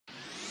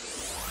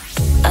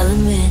I'll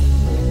admit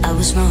I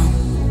was wrong.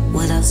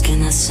 What else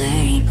can I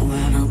say?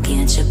 Well,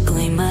 can't you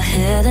blame my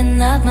head and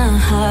not my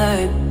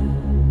heart?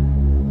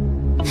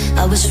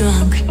 I was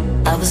drunk,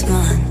 I was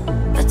gone,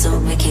 but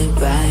don't make it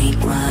right.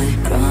 Why?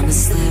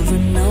 Promise there were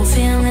no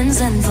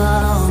feelings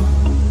involved.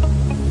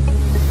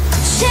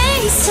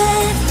 She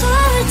said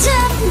for a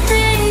different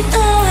thing,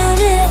 I'm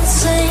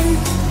insane.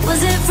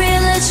 Was it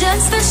real or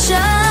just for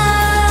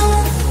show?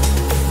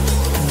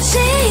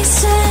 She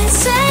said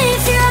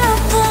save your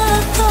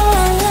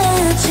apologies.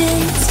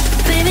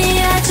 Baby,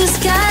 I just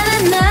gotta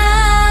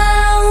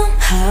know.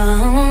 How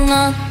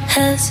long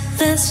has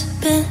this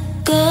been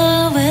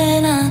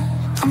going on?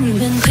 I've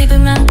been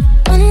creeping around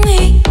on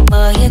me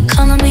while you're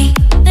calling me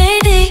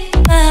lady.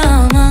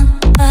 How long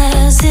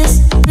has this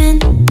been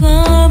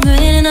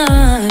going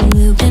on?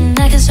 You've been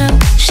acting so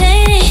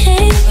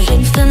shady. I've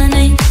been feeling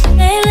it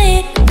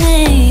lately,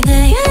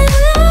 lately.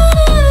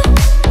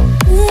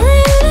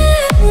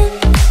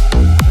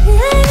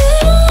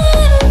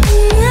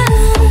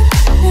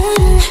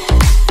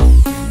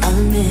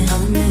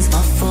 I'll admit it's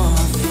my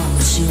fault,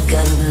 but you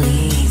gotta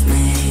believe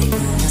me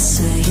when I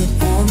say it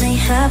only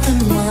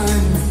happened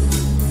once.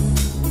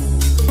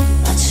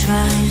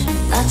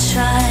 I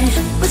tried,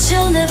 but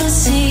you'll never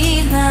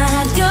see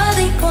that. You're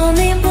the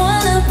only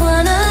one I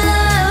wanna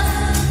love.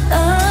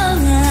 Oh,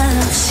 no.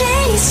 She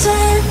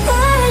said,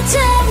 why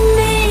tell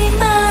me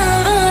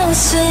about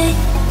say,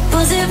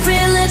 was it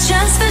real or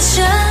just for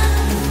sure?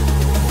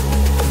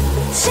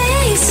 She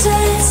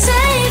said,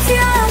 save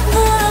your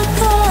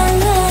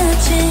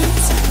apologies.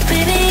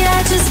 Baby, I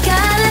just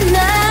gotta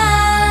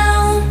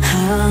know.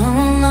 How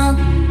long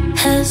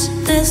has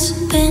this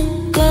been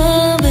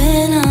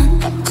going on?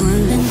 I've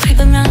been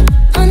creeping around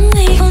on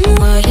me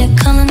while you're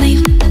calling me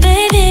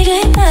baby.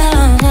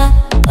 How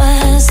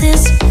has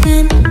this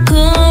been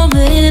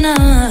going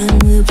on?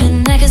 You've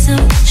been acting so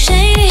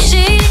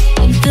shady.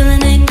 I'm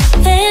feeling it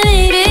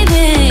lately,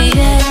 baby.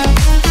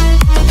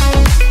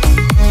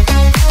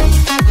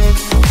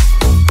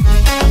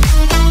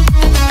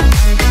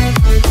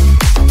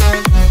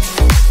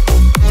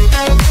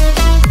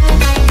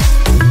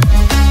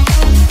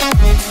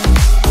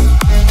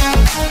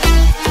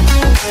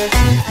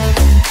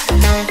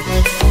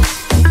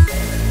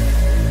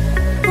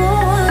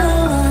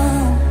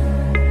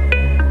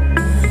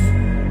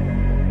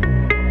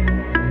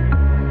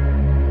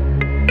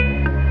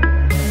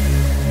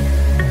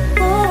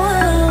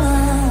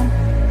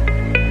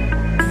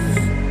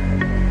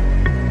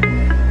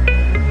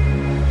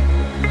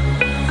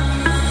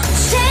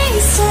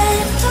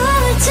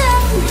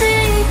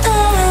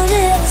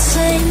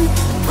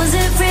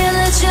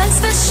 Just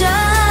for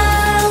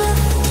show.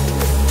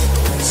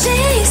 She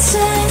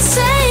said,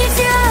 save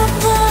your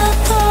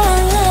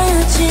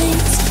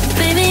apologies.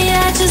 Baby,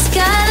 I just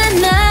gotta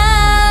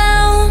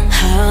know.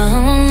 How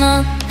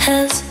long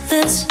has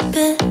this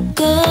been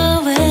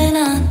going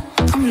on?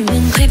 I've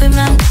been creeping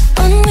around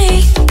on me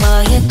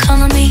while you're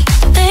calling me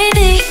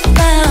baby.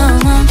 How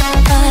long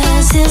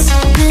has this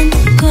been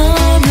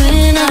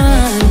going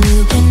on?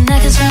 You've been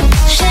acting so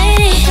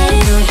shady.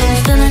 You've been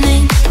feeling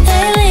it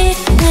lately,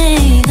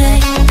 lately.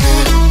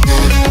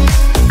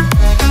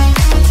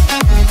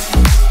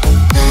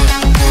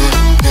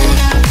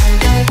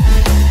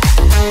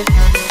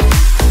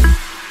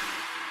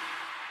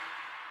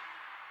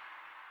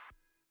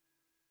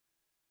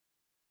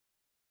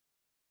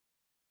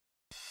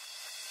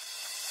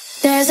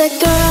 There's a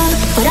girl,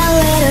 but I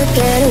let her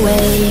get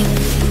away.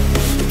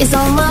 It's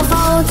all my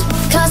fault,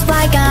 cause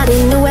pride got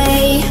in the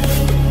way.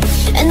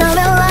 And I'd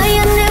be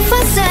lying if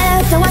I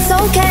said that was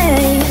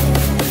okay.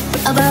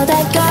 About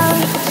that girl,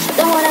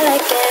 the one I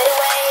let get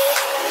away.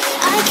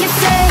 I keep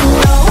saying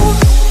no,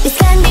 this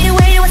can't be the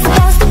way it was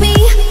supposed to be.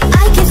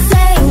 I keep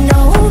saying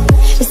no,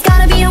 there's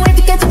gotta be a way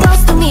to get too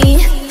close to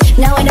me.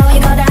 Now I know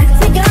you got that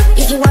figure.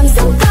 If you want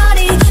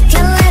somebody,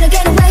 can't let her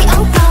get away.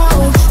 Oh no,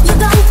 you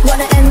don't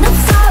wanna end up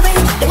sorry.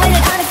 The way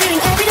that I'm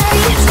feeling every day.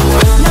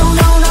 No,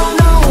 no, no,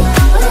 no.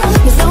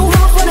 There's no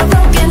hope for the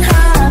broken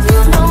heart.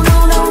 No, no,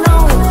 no, no.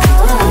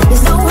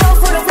 There's no hope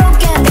for the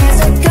broken. There's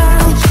a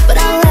girl, but I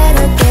let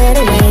her get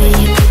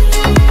away.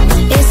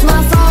 It's my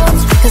fault.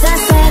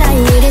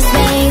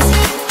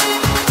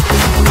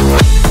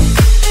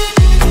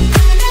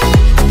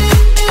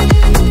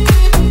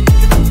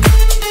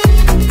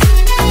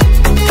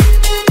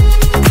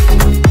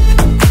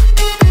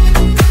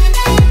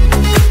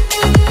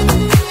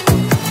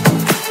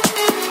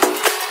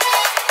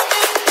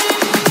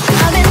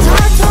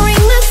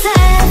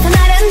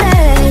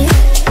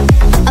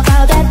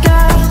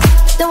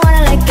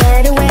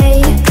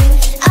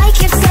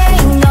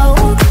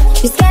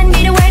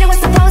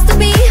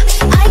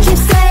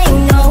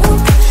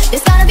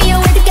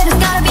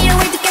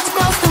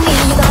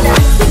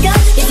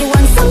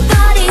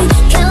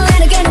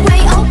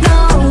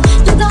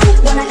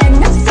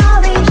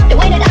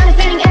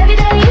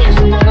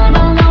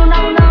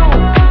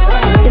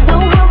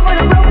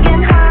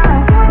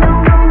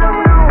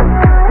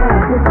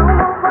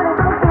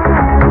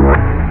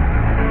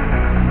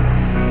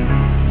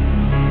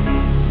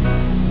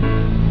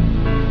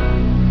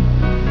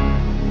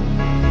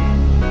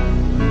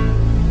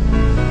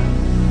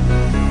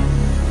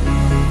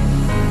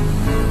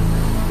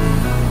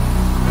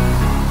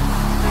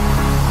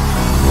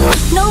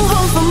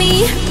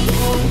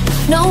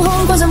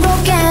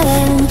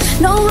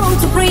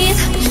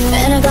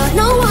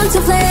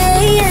 to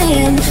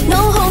flame. No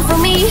home for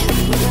me,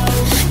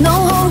 no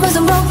home 'cause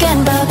I'm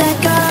broken about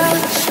that girl.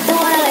 Don't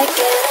wanna let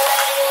get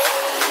away.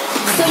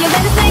 So you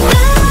better say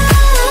no.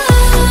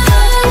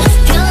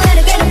 Can't let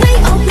it get away,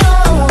 oh no.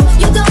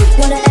 You don't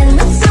wanna end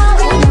the song.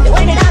 The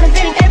way that I've been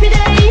feeling every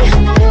day.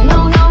 No,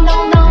 no, no,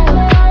 no.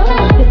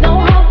 There's no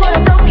hope for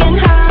a broken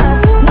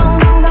heart. No,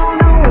 no, no,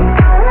 no.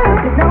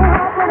 There's no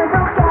hope for a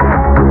broken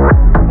heart.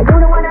 I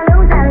don't wanna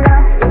lose that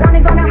love. It's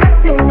only gonna hurt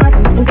too much.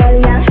 I'm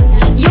telling ya.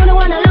 You don't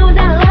wanna lose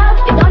that love.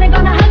 It's only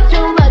gonna hurt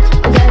too much.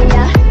 I'm telling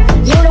ya.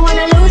 You don't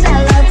wanna lose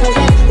that love 'cause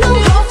there's no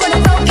hope for the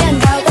broken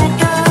about that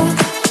girl.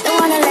 Don't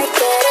wanna let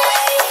get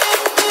away.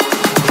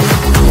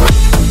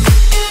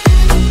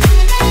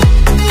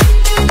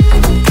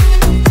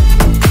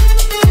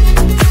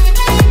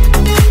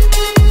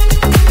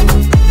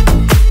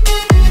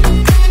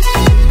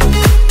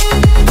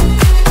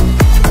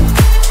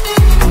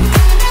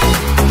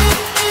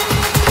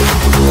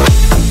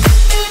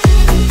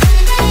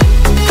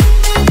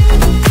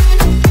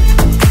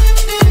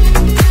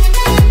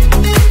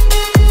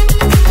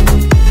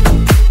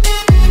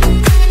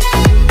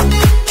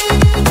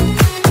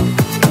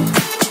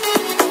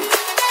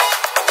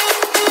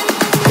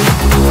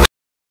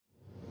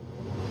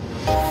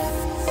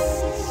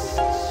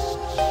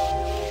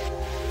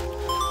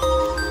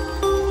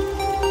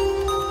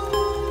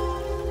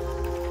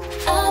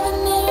 I've been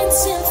hearing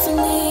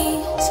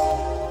symphonies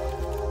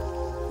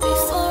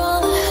before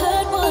all I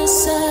heard was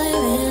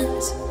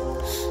silence.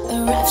 A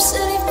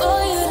rhapsody for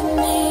you to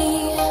me,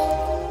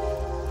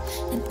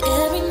 and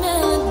every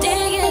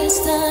melody is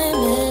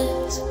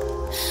timeless.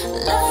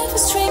 Life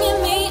is stringing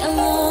me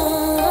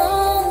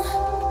along.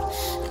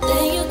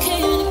 Then you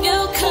came and you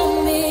cut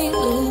me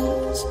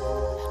loose.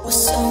 Was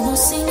someone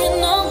singing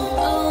on my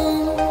own.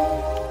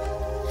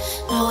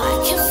 Now I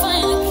can't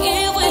find a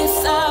key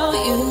without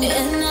you.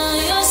 And now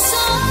your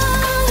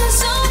song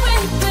is on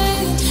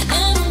repeat,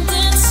 and I'm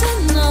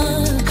dancing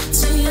on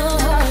to your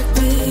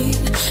heartbeat.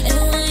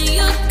 And when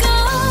you're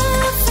gone,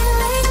 I feel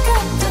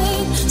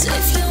incomplete. So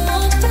if you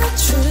want the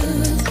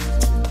truth,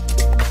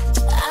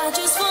 I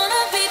just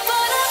wanna be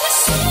part of your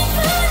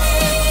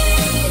symphony.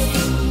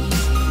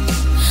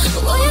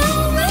 Will you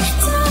hold me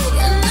tight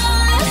and not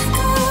let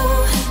go?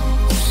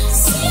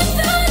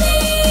 Symphony,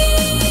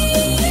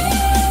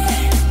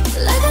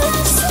 like a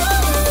love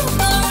song on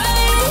the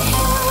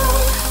radio.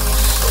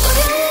 Will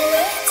you hold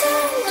me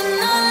tight and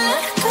not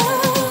let go?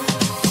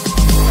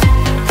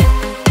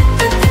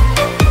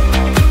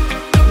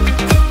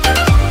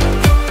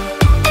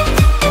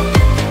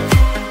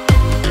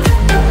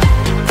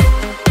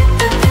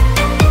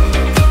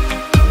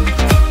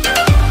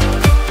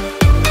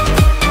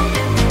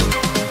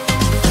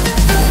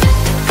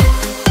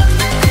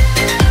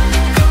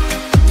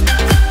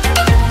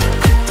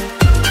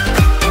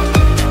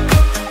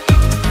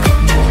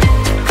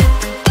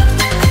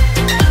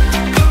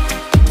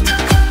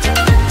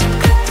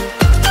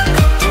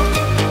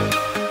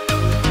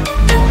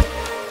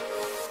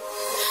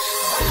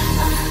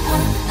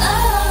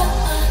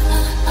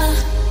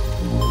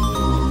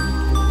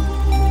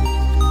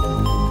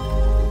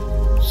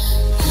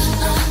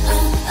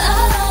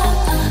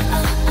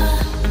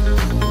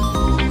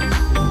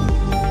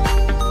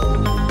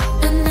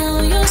 And now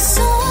your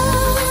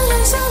song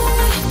is on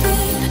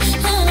repeat,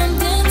 and I'm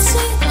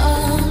dancing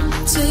on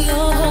to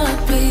your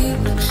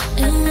heartbeat.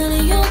 And when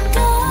you're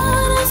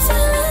gone, I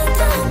feel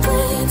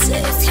incomplete. So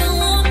if you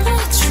want the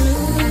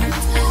truth,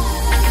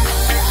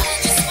 I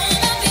just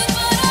wanna be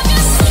part of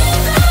your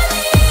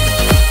symphony.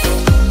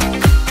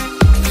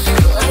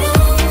 Will you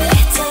hold me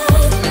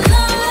tight and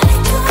not let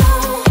go?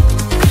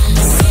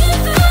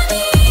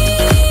 Symphony,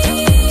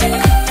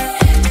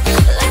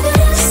 like a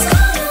love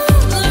song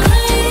on the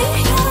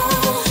radio.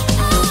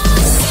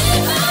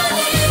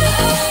 Symphony,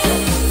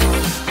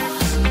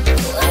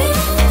 will you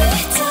hold me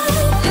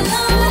tight and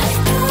not let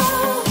go?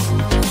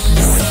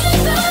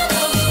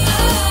 Symphony,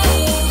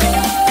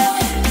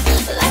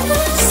 like a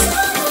love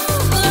song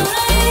on the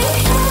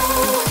radio.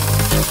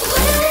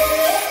 Will you hold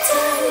me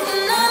tight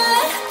and not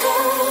let go?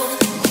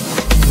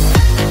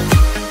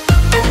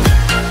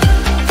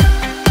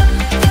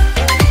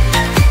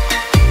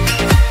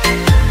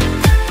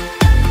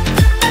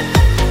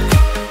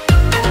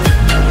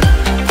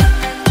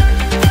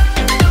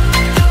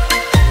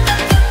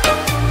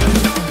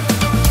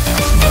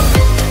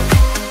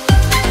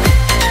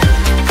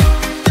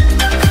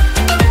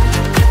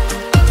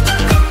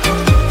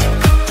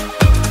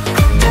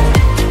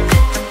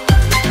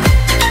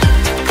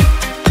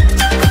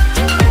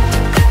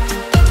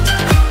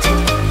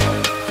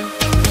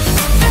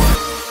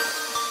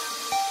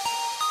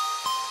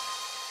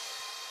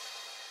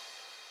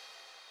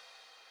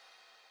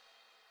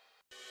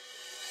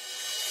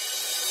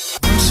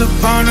 Once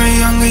upon a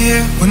younger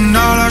year, when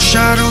all our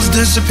shadows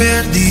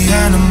disappeared, the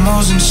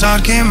animals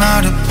inside came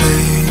out to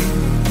play.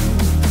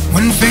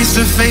 When face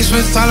to face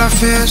with all our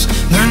fears,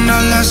 learned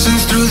our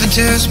lessons through the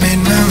tears, made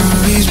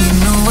memories we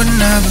knew would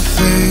never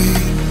fade.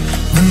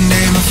 One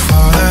day my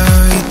father,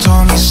 he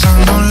told me, son,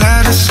 don't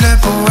let it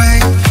slip away.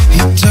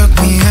 He took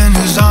me in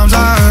his arms,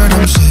 I heard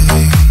him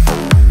say,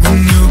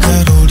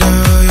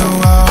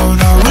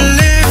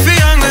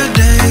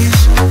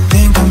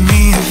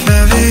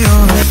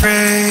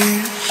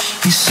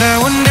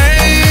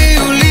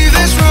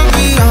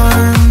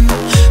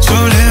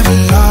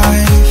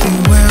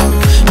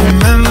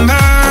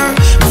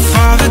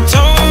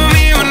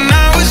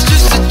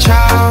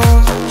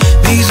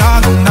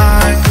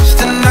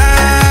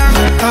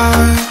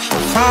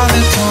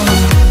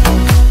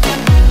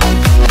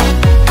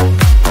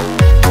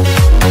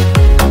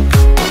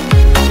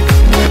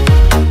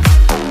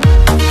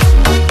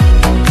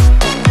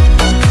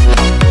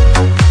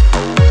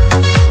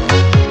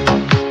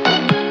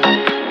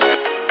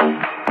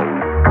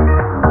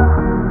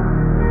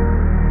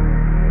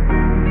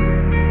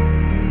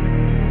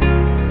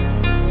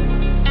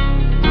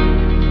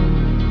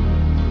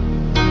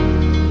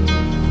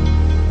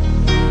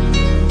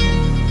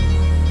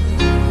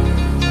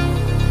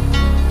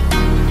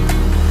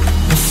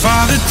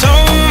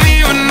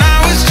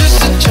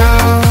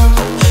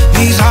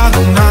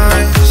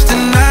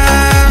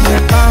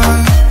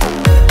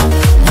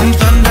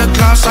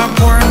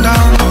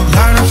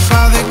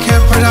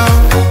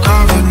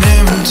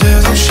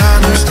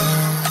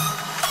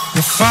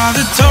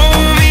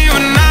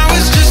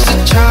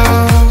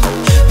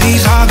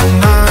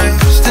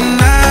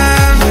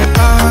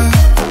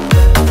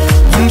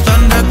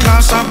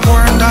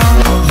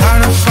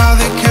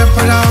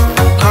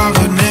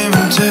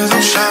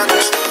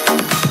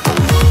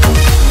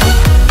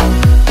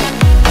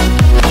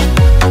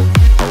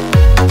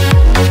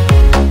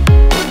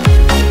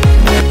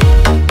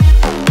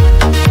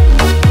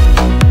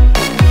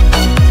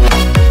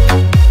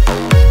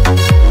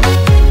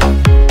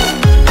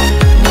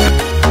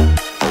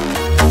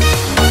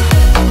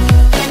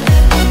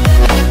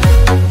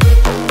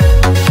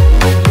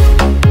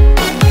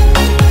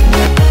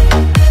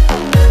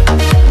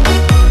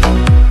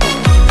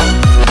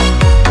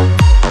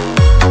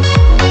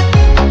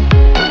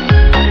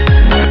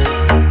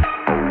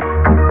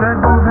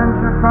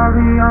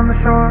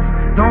 shores.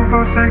 Don't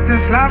forsake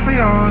this life of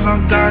yours.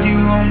 I'll guide you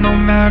home no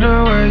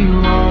matter where you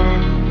are.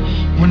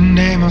 One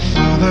day my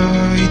father,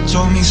 he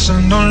told me,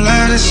 son, don't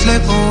let it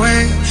slip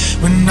away.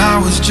 When I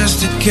was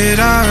just a kid,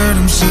 I heard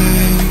him say,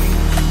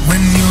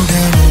 when you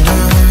get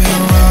older,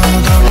 you're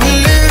wild, I will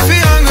live for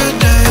younger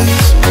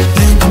days.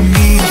 Think of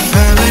me if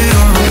ever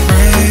you're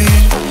afraid.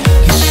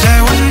 He said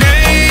one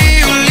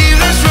day you'll leave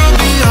this world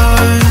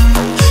behind,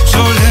 so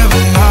live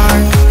a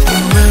life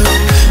you will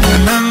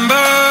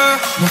remember.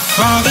 My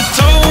father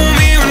told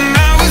me when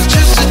I was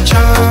just a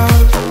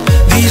child,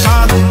 these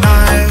are the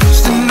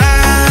nights that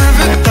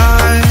never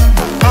die.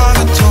 My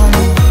father told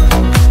me.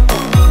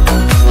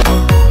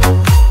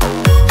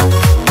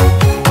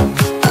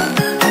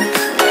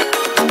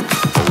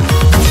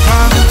 My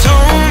father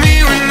told me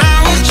when I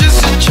was just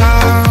a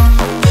child,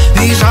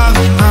 these are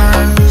the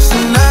nights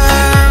that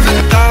never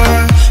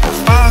die. My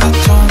father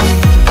told me.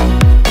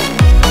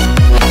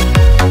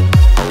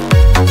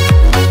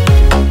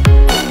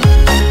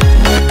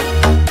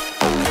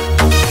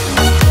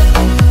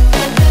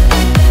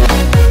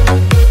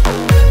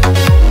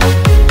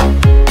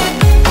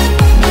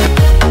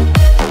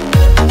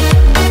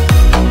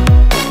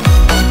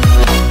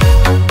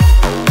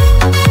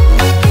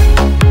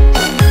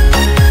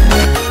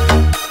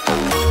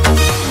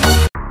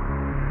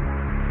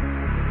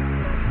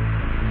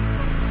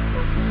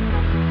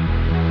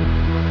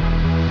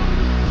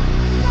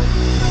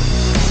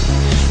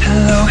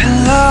 Hello,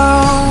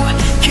 hello,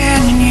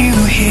 can you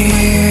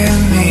hear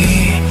me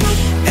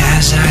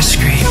as I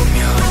scream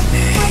your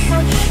name?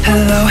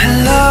 Hello,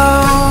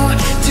 hello,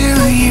 do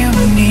you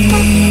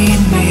need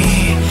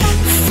me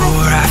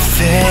before I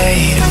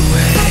fade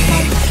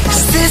away?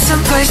 Is this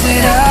some place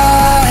that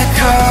I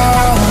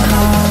call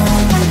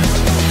home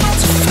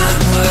to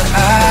find what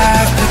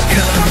I've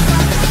become?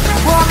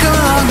 Walk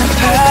along the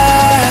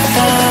path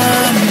I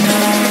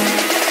know.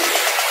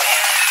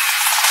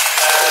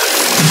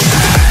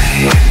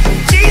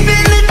 Deep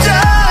in the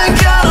dark,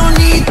 I don't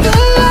need the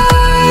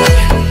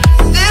light.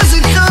 There's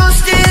a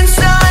ghost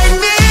inside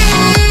me.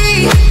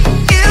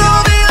 It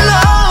all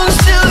belongs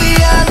to the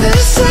other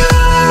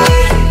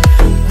side.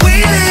 We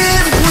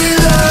live, we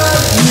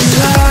love, we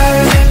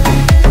live.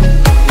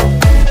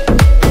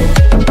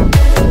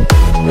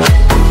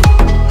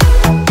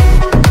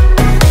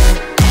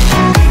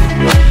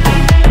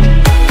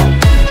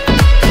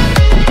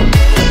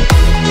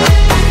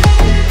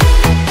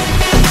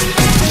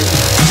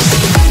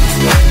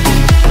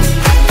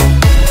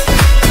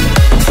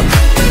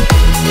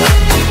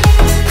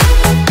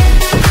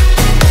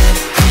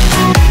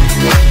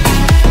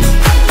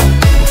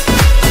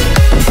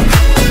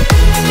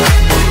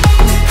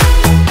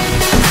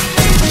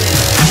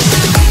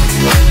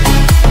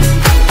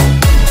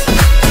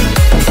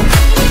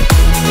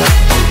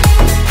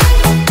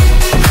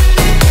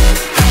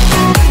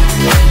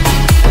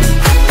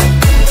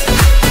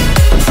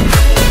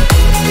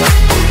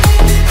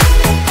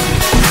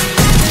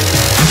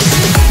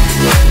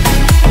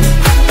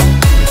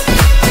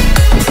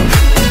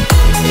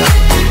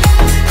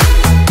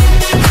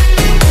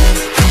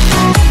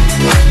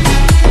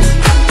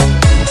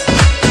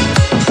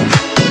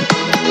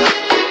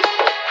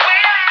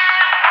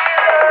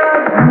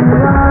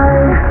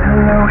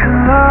 Hello,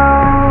 hello,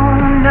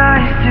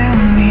 nice to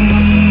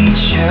meet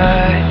ya.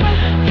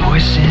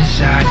 Voice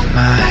inside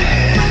my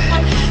head.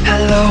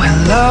 Hello,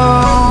 hello,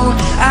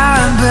 I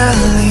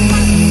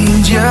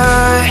believed ya.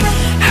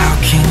 How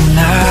can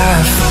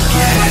I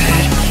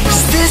forget?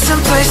 Is this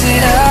some place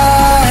that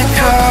I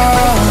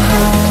call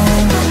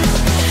home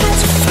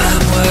to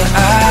find what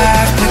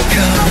I've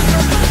become?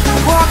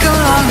 Walk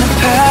along the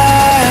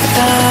path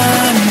I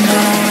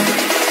know.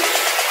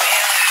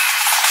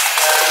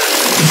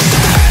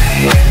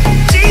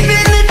 Deep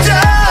in the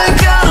dark,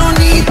 I don't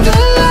need the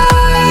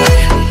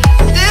light.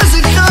 There's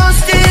a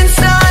ghost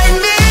inside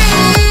me.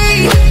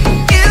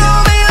 It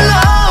all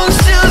belongs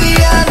to the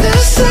other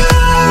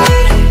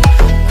side.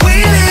 We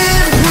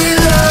live, we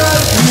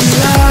love, we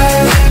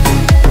live.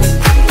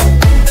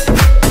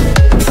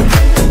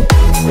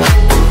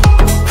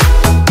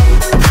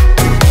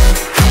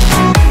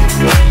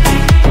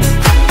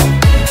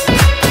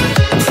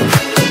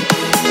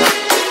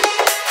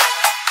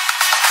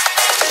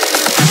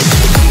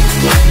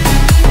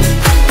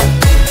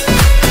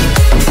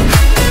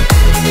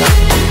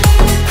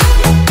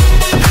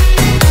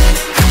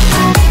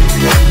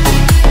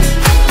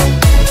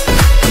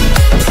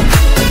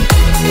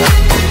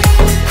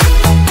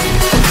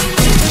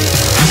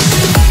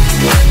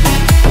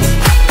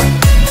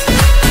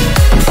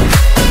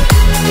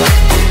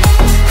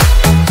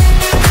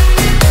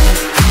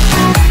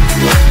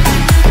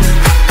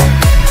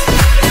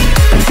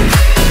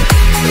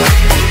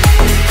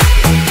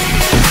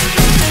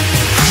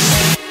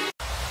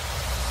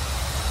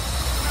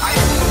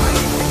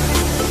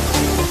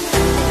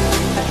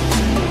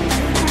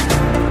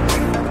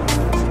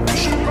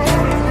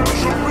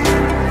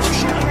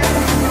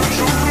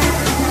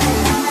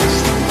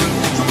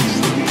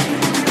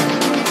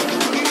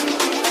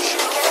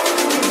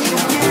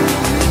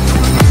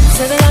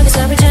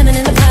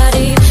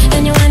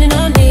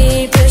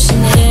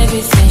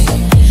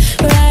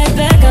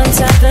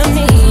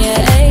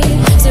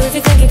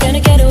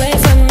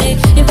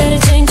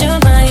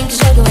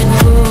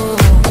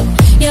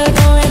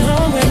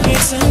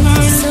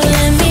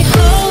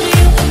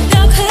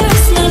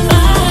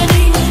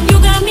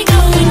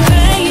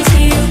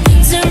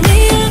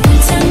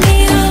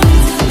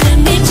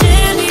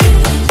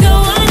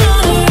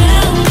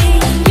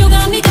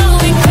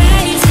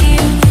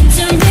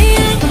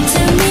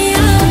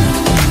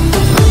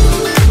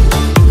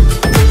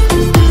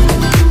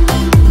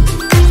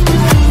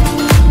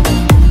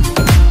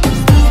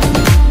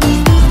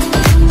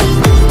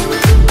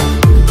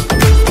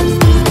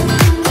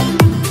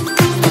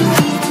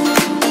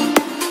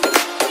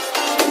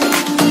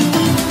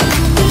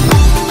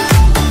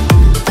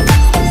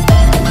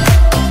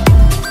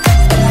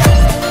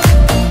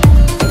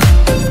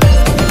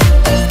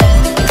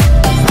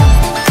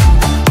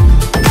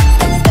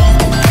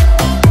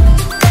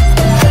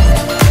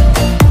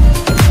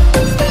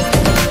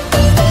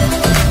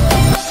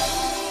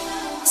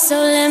 So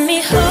let me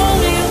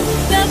hold you,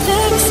 that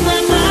puts my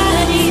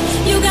body.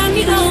 You got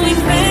me going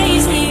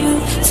crazy.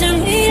 Turn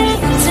me up,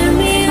 turn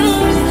me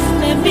on.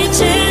 Let me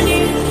tell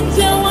you,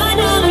 you're one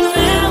all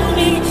around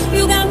me.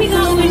 You got me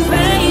going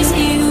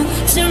crazy.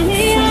 Turn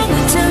me up,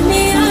 turn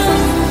me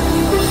on.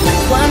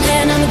 One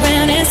hand on the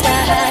ground and sky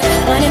high,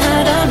 one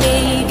hand on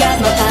me, got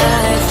my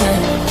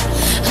python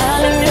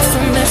hollering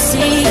for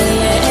mercy,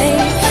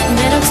 yeah.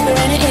 Then I'm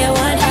whispering in ear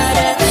one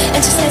harder,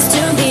 and she says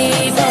to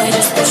me, boy,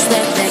 just push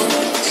that thing,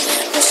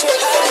 push it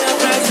harder,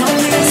 right on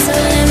me. So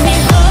let me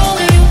hold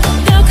you,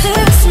 girl,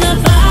 caress my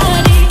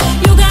body.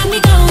 You got me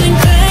going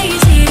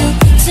crazy.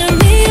 Turn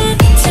me on,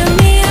 turn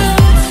me on.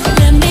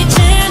 Let me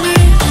tell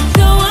you,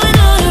 you're one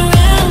all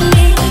around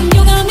me.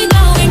 You got me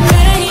going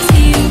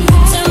crazy.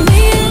 Turn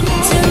me on,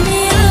 turn me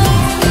on.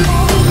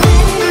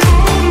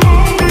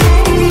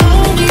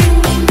 Hold you,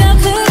 girl,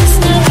 caress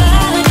my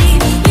body.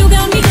 You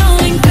got me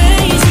going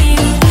crazy.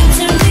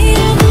 Turn me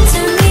on,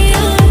 turn me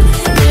on.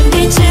 Let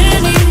me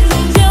tell you,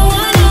 you're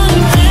one all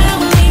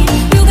around me.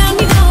 You got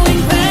me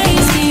going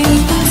crazy.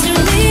 Turn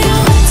me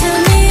on, turn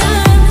me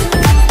on.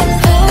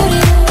 Hold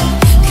you,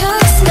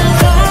 caress my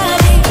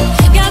body.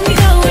 Got me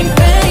going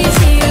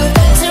crazy.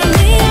 Turn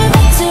me on,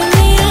 turn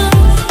me on.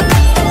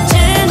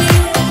 Tell me,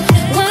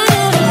 one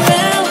all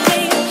around me.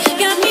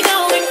 Got me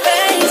going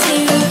crazy.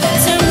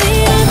 Turn me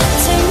on,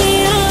 turn me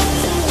on.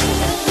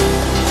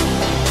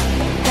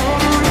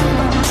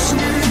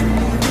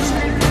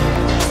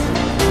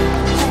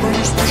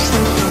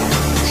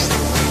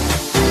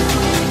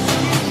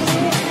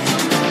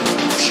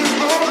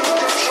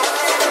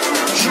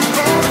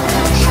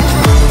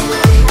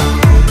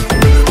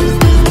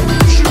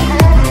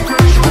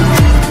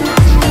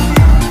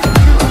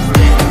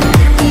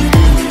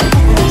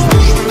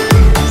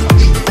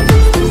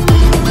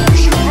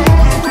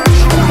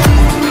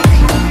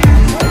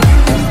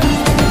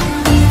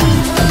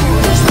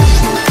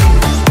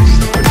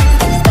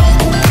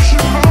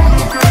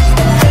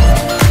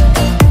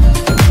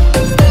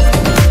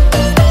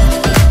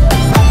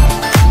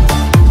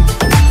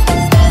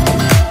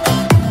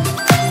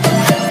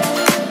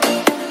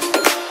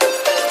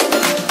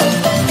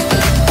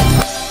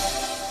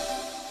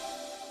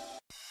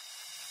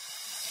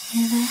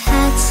 If I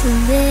had to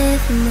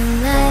live my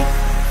life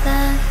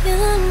without you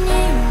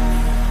near me,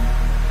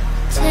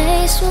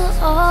 days will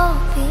all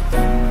be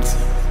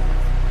empty.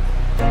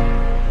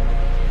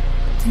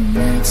 The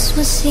nights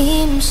will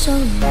seem so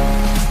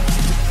long.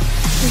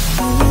 If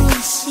you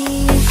would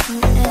see it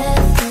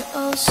forever,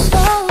 oh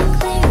so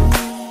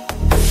clearly,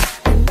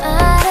 I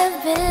might have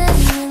been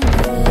in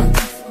there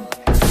before.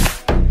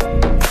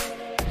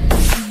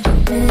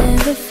 But I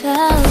never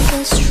felt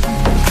this strong.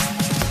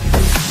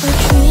 Our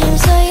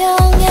dreams are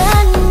young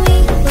and we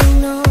will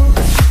know.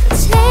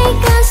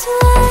 Take us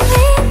where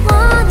we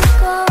wanna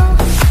go.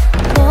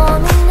 Hold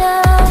me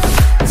now,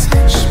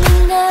 touch me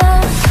now.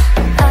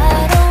 I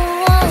don't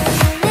wanna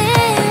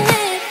live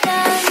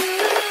without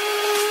you.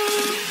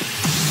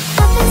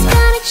 Nothing's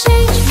gonna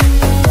change my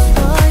life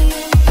for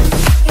you.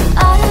 You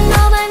ought to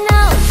know by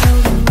now how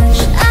much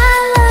I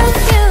love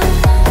you.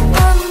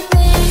 One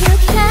thing you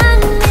can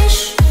be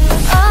sure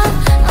of,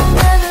 I'll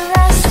never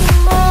ask for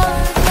more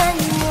than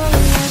your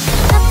love.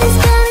 Nothing's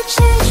gonna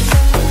change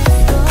my life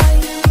for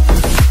you.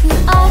 You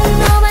ought to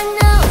know by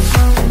now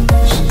how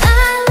much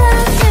I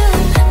love you.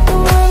 The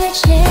one that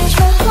changed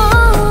my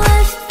whole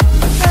life.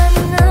 But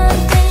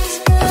nothing's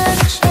gonna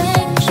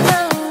change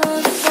my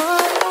love for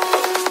you.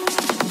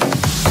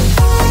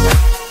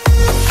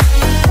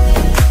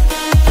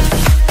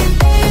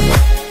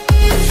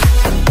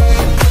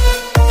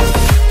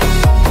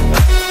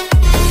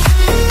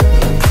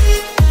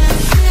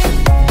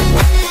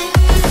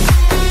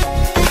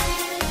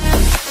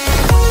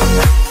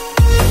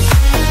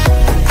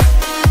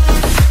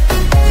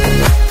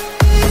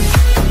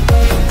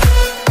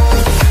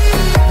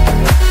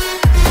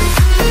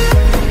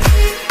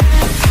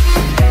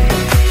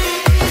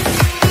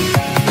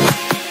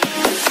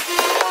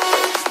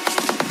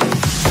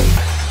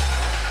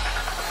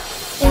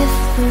 If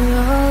the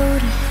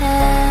road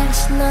ahead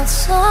is not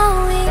so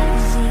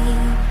easy,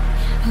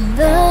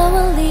 Allah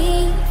will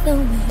lead the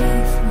way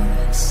for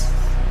us,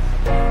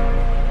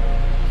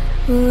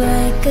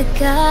 like a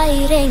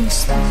guiding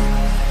star.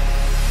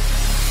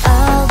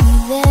 I'll be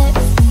there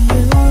for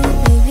you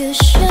if you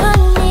should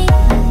need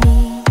me.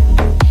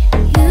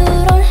 You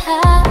don't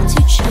have to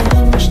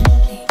change a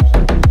thing.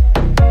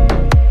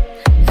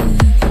 I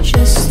love you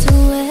just the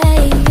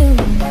way you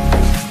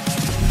are.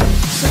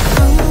 So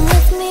come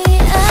with me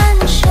and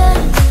show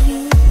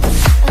you.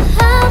 I'll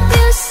help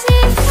you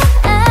see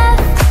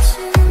forever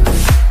too.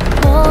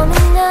 Hold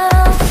me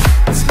now,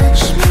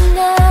 touch me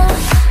now.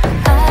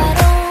 I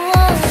don't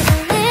wanna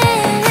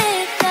live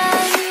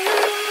without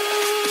you.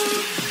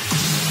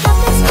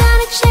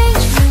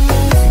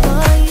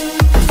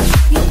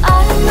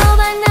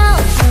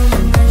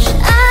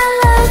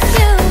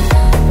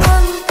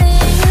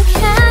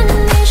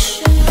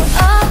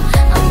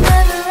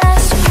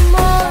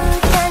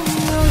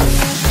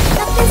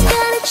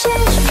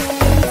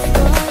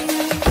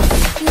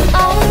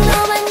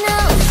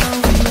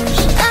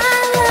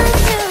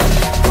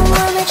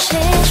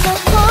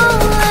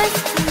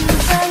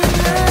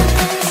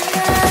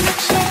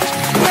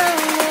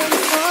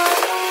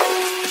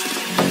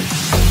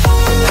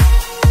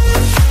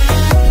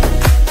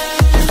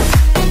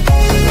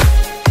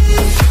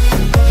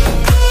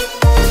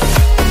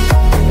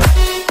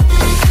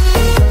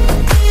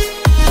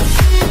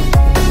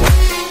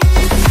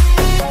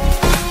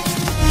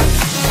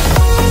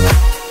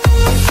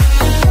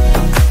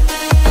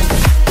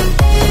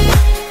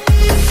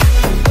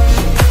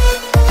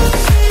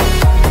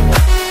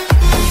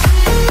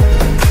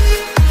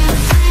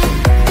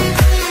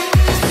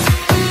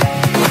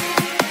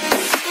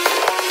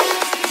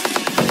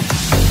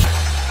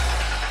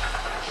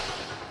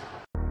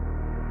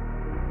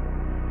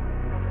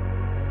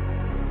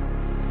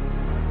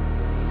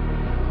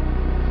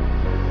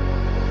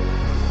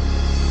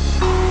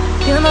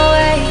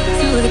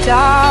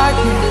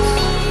 darkness,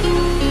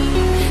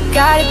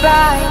 guided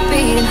by a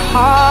beating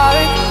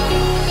heart.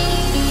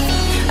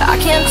 I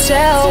can't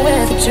tell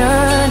where the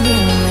journey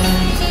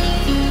ends,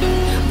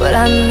 but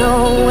I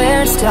know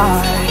where it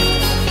starts.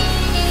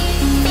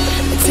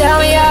 They tell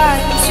me I'm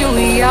too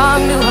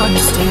young to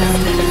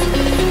understand.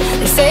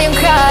 They say I'm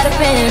caught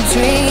up in a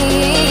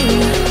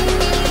dream.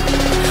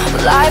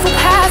 Life will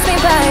pass me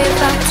by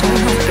if I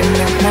don't open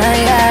up my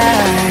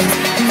eyes,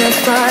 and that's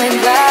fine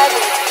by me.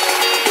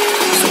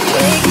 So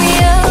wake me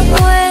up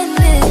when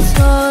it's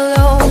all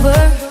over,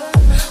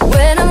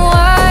 when I'm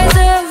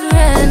wiser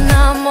and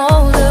I'm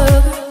older.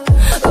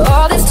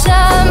 All this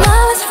time I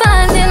was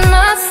finding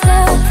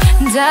myself,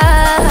 and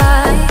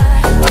I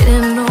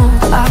didn't know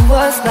I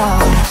was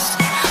lost.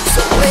 So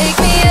wake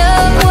me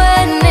up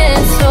when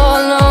it's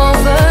all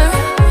over,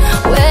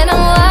 when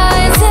I'm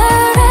wiser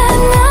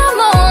and I'm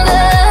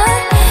older.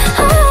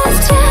 All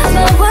this time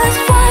I was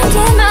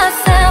finding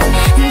myself,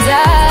 and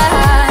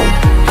I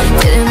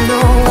didn't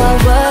know I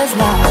was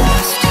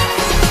lost.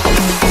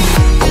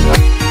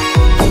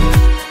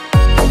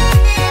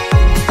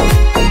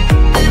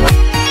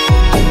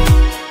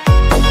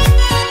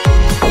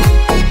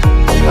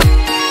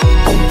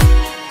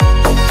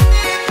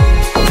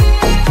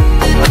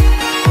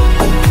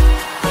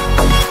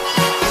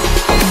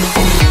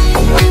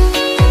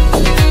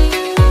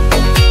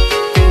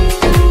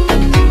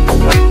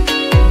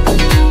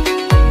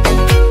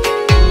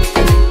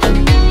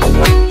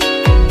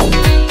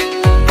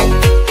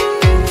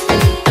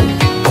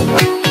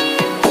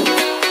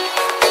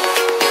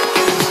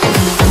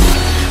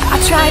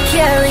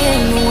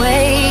 Carrying the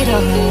weight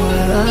of the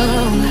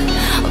world,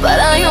 but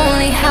I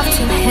only have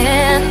two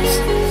hands.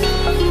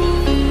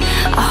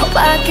 I hope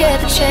I get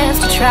the chance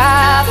to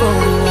travel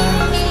the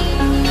world,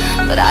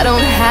 but I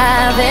don't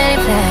have any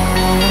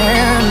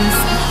plans.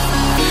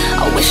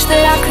 I wish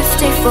that I could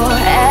stay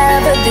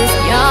forever this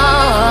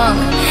young,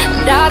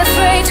 not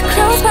afraid to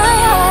close my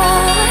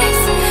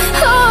eyes.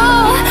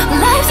 Oh,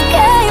 life's a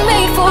game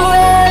made for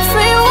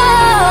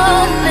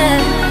everyone,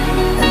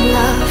 and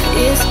love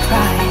is a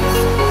prize.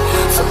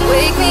 So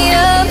wake me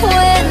up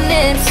when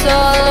it's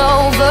all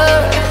over,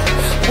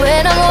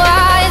 when I'm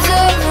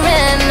wiser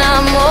and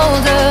I'm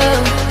older.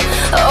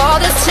 All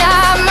this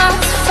time I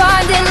was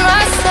finding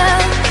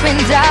myself,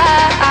 and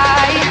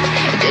I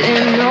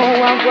didn't know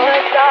I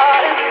was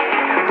lost.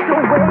 So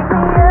wake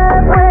me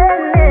up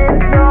when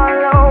it's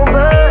all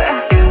over,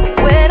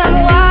 when I'm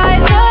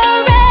wiser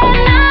and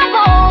I'm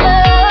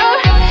older.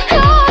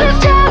 All this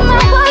time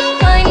I was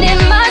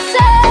finding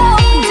myself,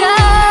 and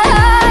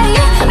I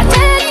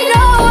didn't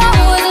know I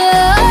was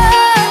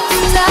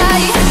lost. I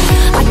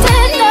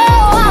didn't know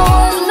I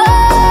was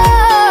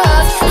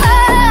lost. I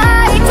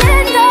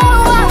didn't know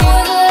I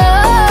was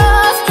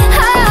lost.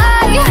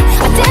 I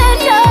didn't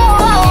know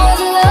I was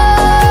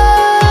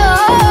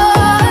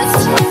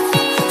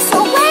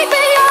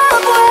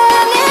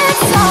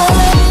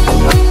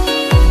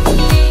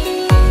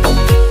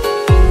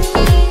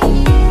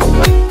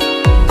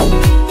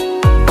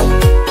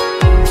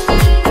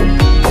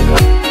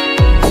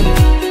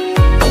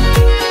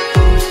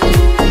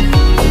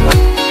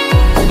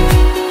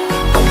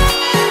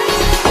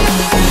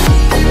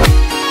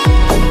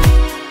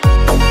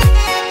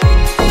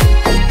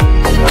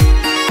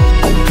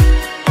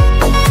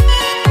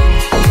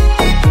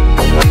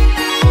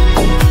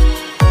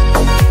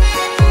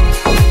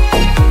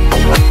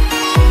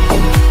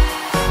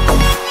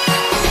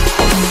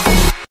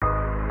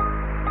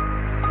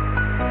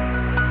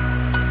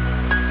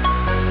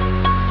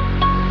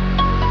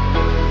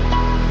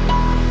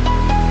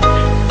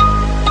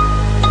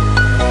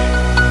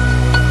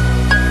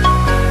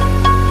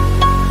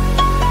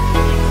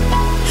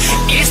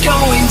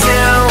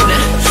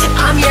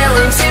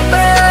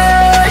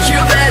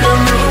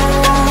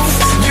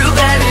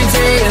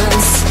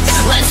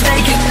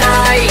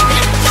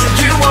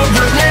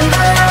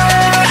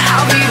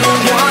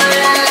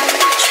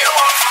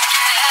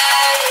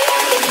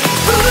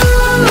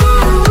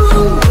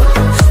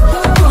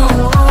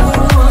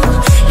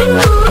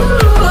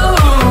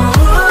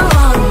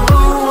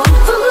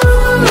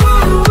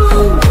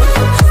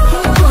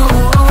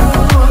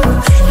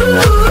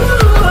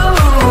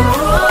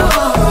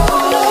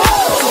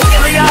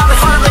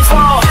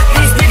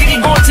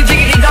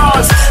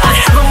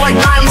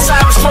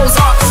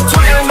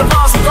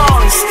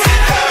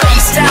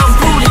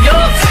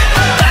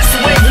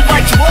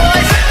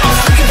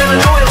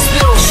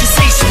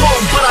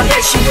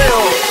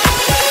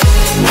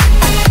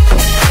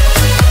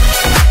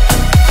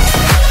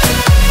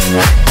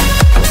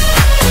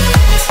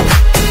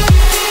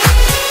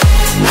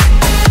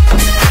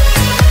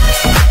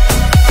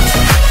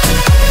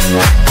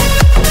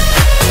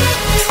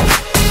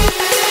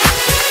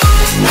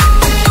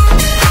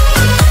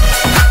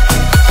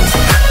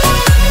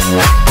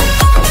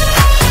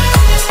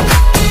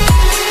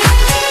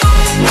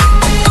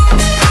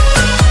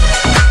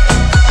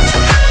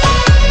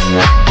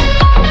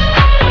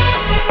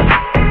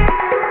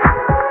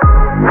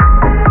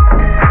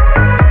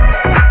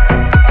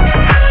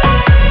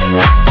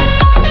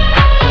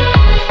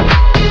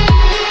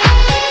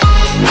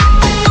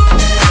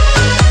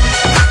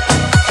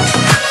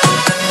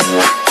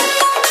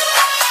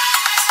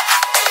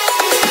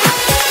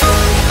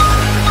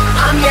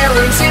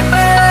yelling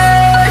timber,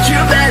 you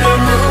better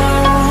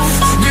move,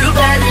 you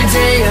better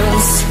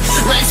dance.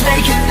 Let's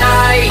make a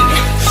night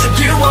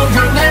you won't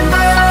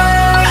remember.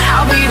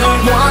 I'll be the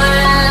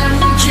one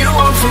you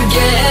won't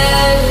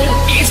forget.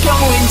 It's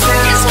going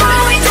down, it's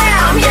going down.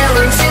 I'm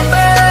yelling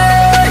timber,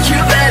 you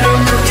better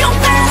move,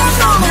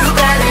 you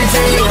better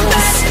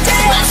dance.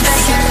 Let's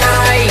make a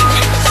night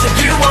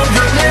you won't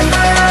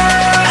remember.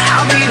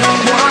 I'll be the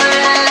one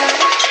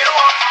you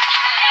won't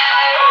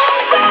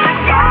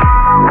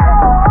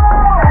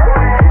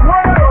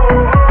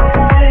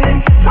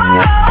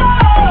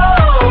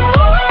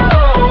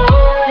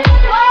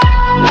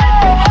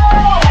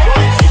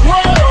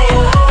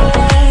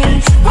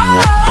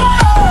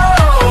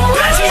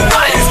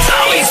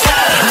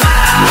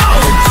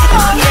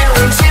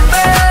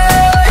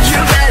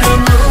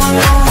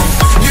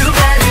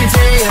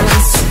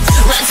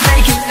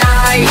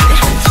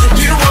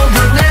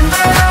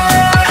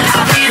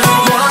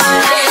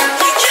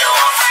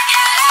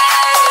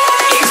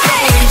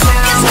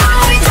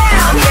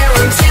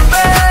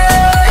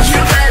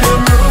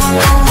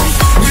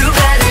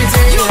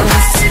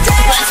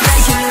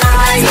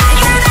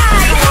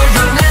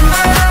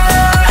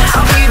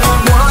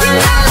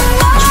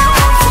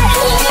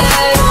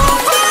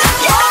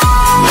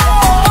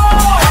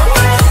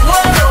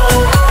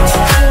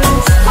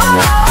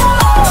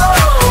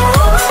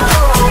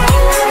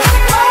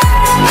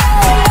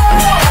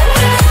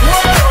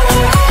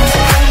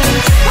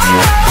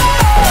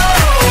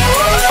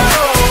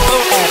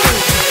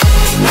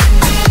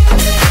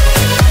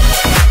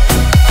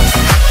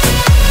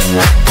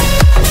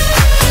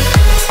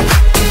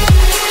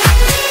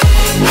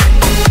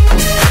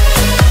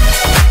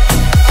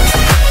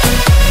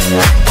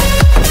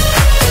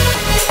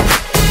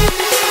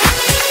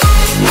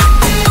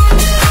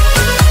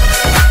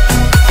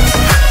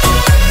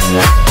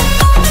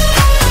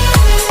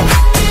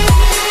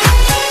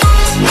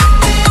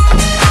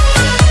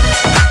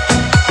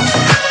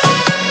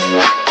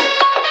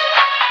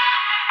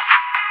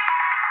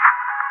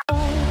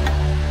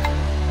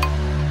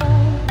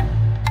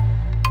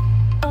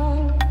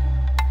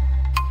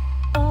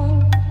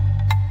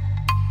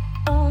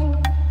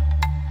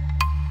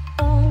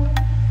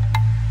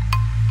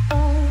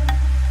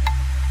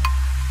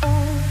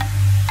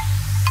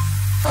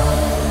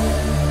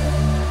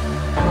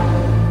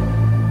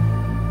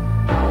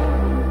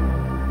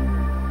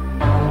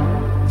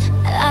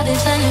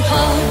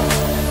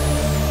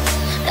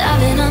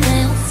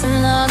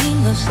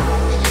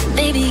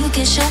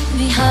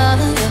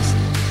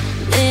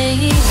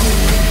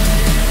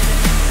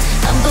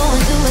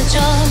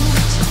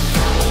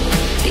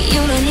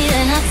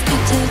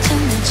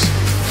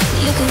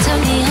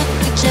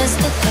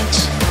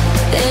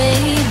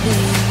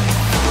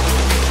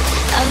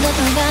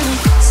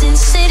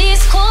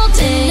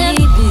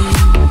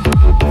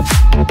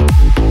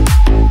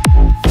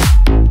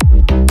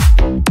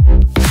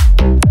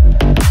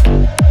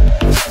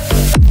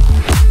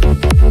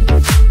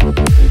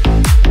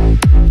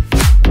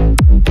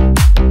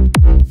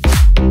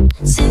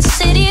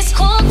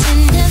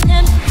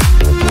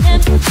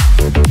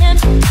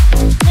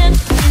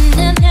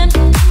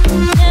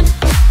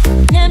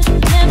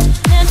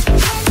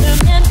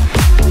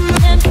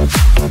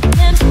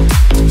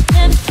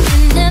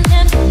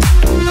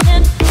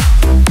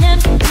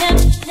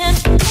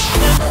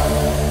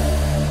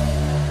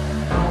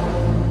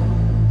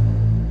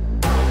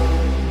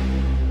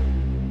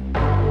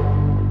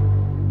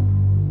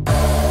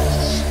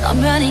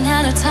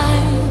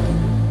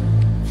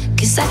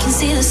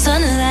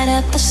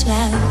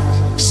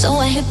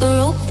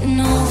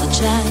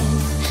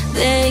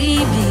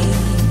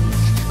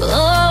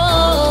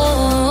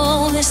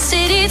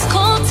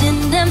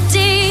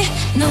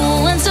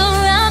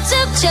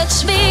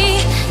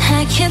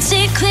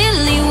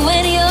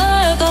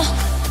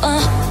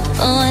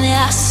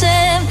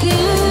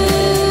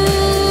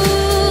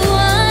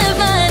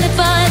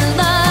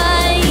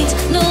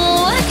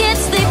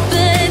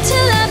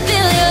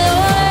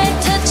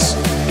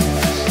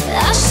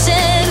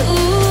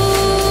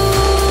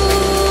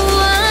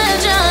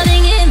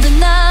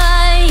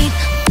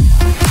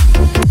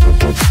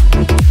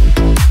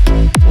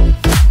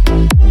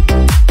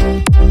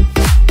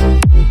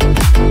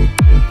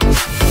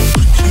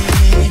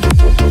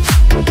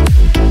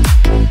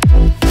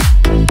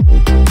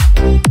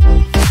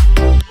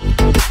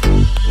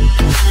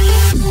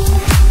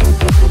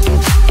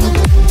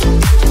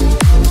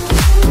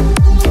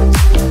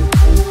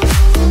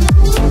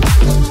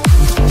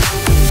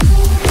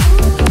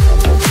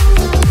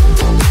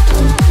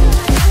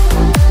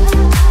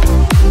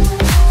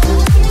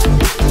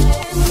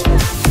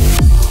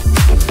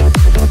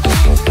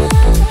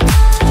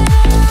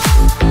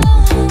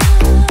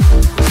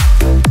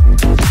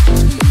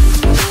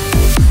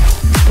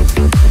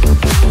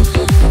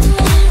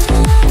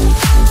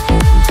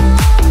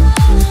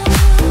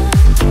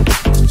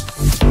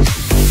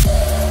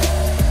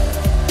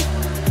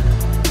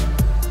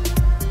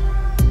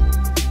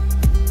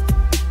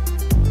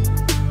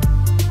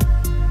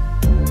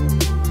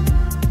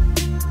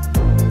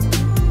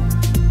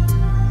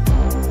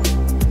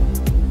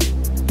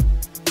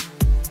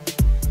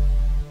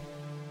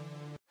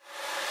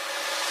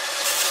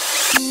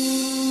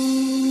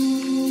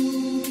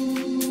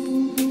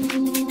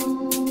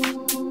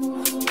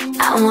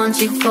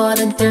music for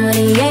the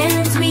dirty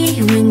and sweet.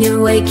 When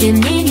you're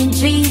waking in your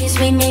dreams,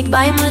 we make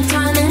by my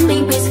time and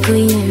make this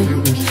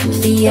clear.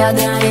 See, I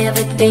got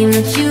everything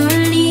that you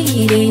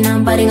need. Ain't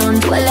nobody gonna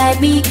do it like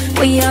me.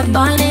 We are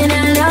burning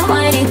and I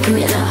want it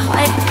through the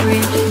heart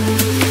through.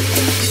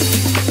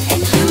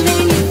 And you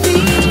make me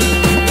feel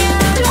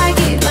like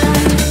it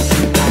burns.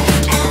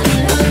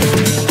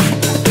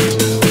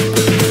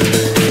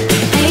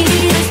 Maybe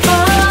this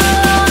part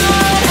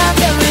of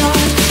the room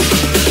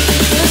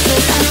just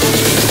as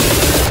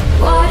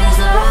what is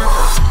love?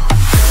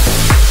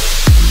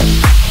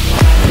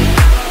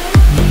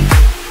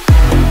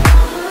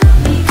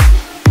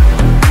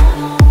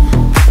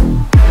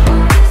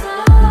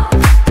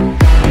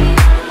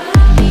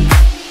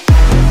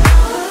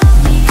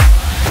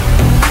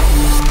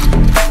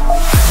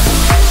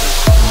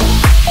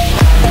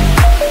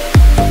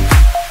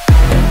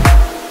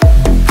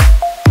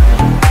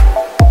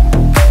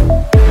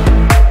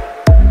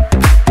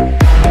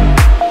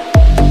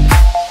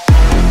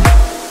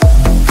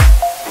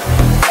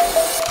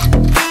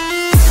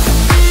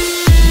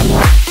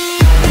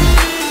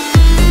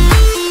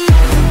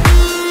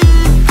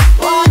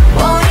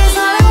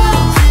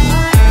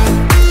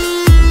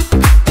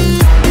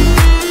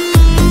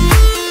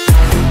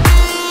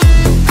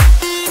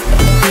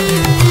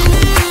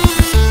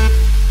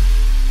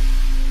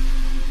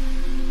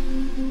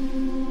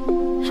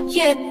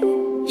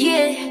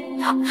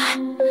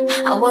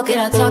 I walk it,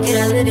 I talk it,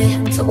 I live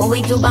it. So what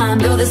we do by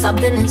and build this our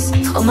business.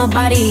 Oh, my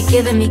body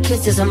giving me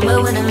kisses. I'm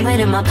moving and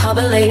letting my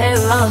power lay hair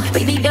off.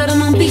 Baby girl,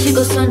 I'm on beach, you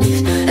go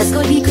Sundays. Let's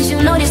go deep, cause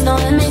you know there's no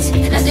limits.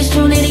 And I just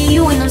shown it to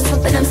you and I'm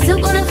something I'm still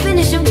gonna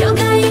finish. I'm drunk,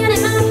 I ain't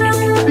and I'm from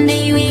one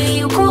day you hear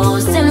you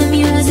close. Telling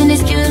me and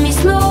it's killing me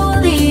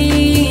slowly.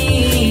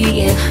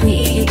 Yeah,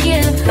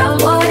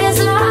 what is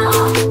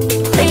wrong?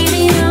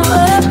 Baby, don't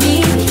hurt me.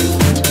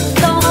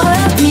 Don't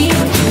hurt me.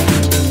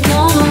 No,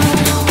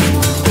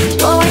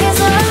 what is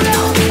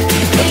wrong?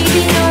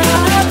 Baby, don't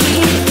hurt me.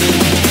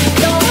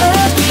 Don't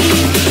hurt me.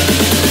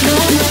 No,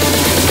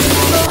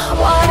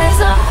 what is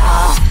wrong?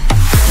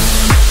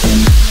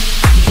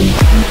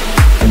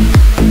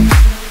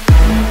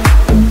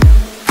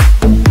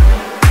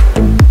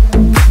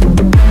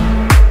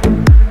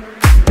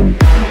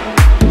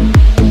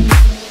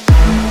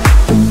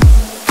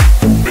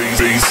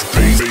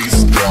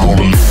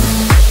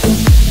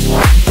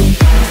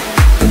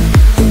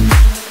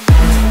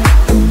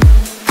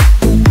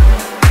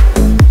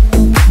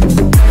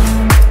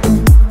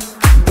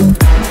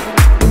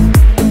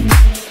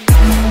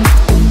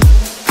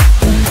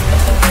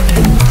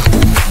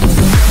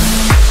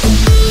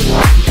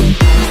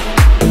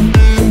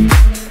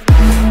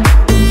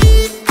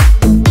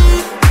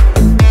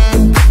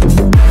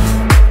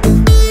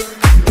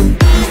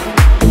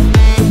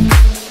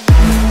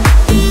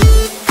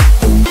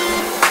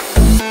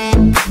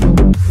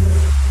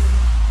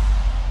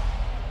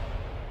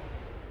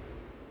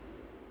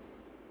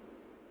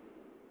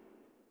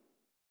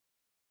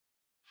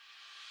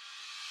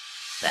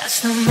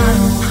 That's the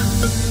motto.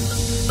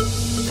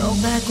 Go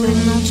back with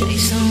no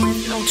chasing,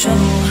 with no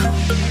trouble.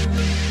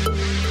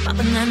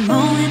 Popping that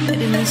moment,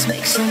 baby, let's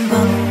make some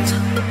bubbles.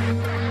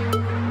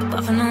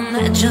 Puffing on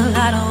that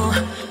gelato.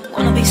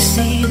 Wanna be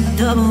seeing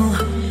double.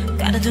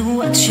 Gotta do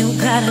what you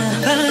gotta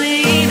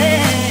believe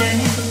it.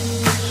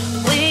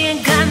 We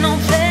ain't got no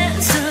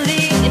plans to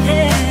leave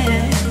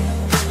it.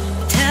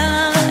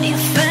 Tell all your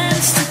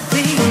friends to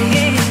be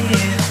here.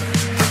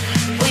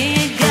 We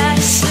ain't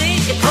gotta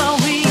sleep all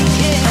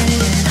weekend.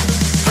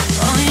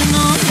 Oh, you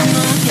know,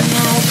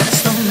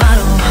 that's the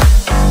motto.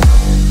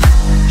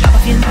 Drop a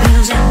few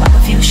bills and pop a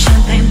few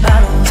champagne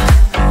bottles.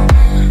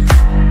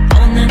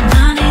 Blowing that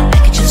money, they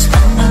could just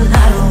win the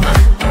lotto.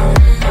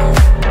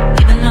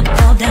 Even up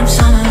all damn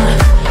summer,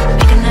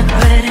 making that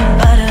bread and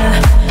butter.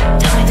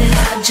 Tell me, did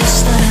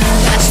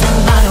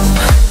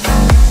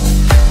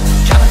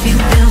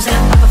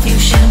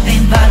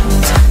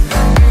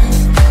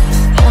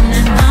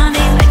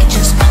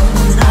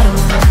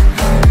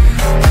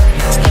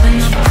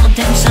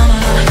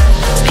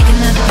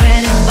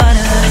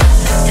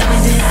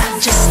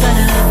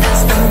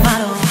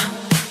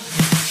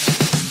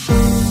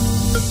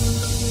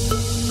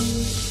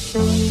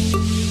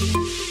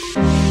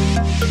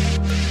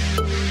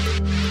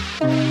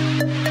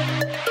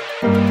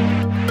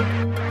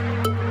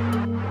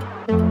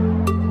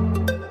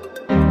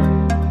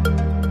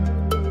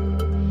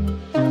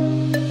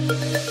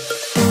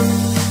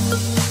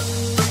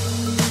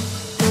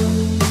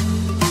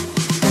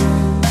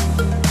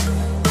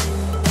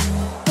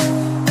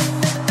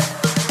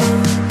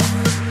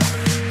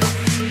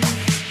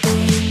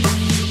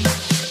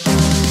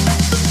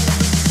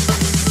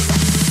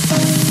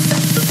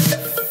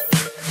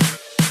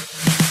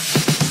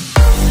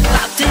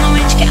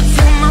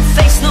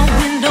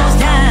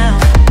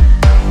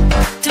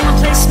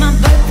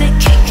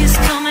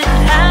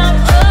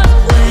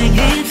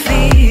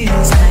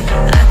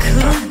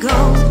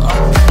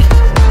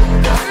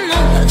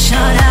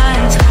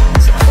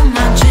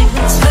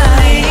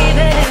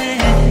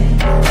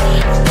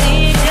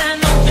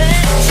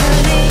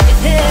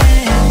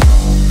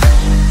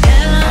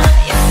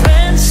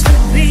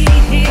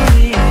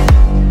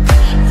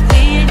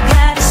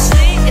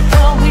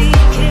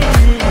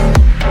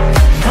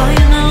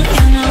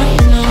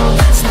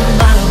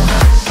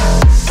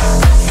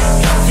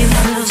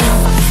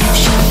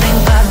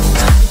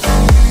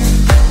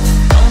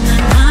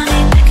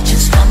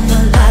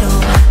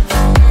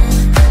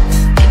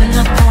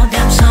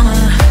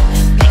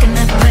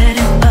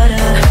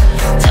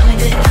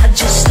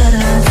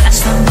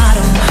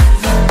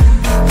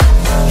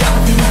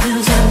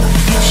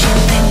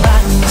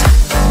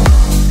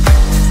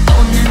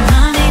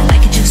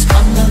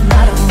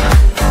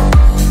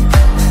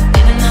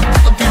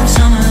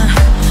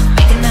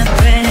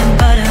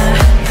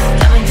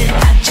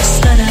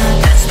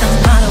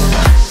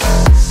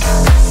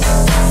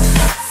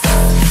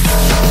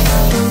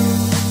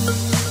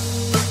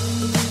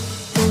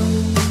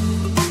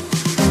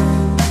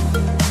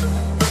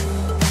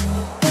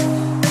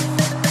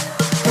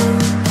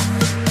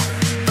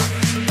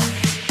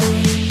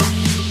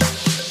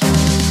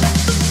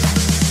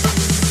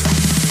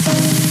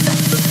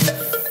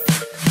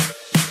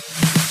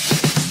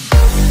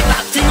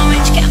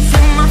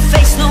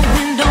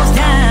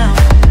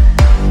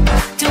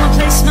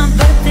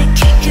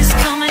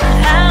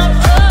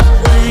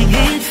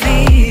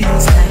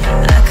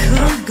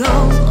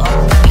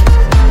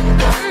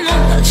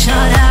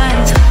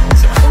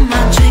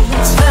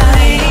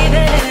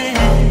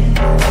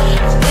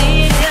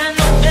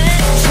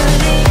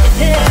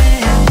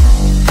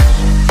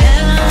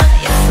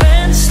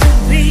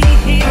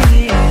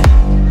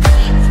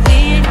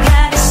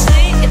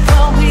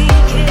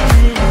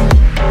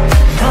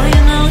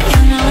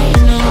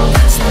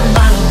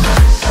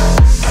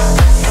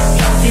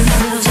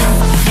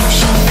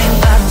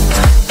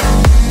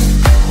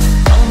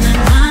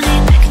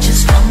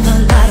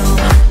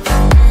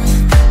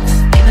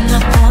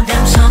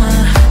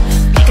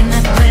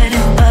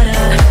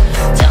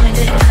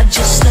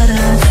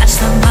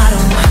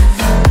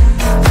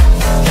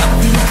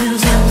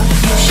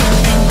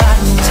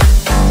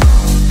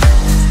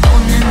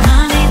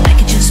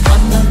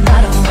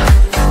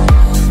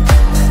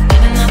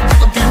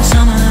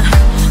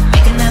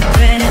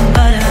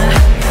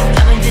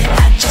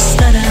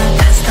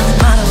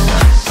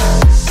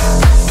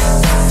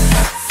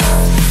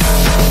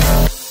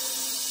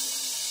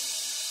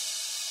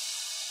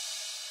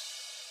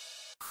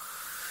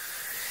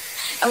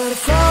I let it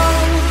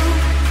fall,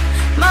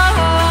 my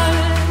heart,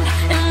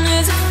 and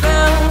as it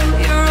fell,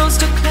 you rose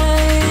to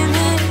claim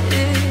it.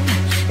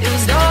 It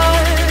was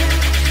dark,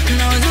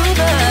 and I was all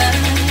bad,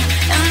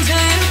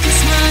 until you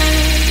kissed my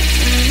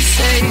lips and you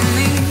saved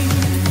me.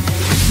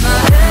 My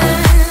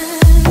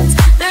hands,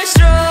 they're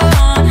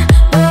strong,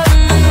 but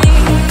my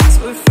knees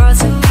were far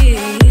too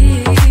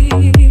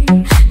weak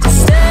to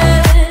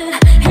stand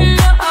in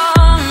your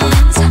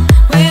arms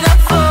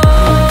without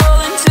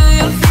falling to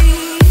your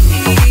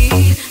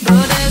feet.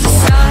 But there's a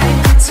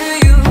side to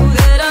you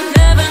that I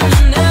never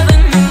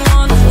knew.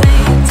 All the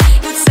things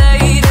you'd say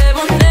that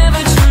were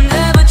never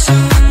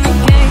true in the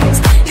games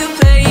you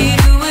played.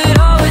 You would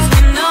always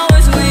win,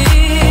 always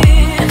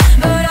win.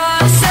 But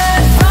I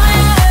set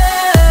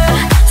fire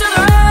to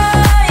the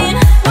rain,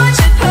 watch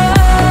it pour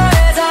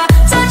as I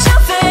touch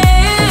your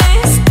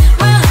face.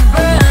 Will it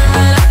burn?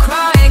 Will I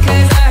cry?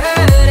 'Cause I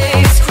heard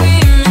it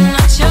screaming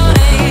out your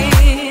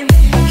name,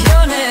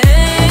 your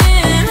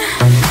name.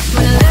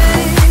 When I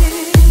lay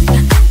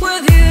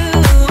with you,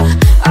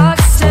 I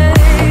could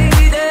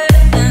stay there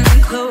and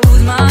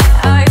close my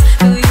eyes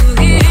till you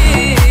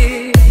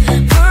hear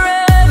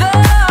forever.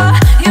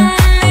 You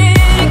and me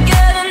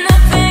together,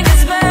 nothing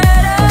is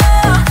better.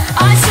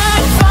 I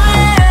set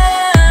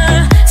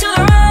fire to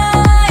the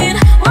rain,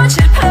 watch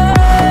it pour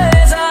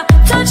as I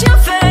touch your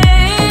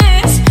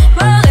face.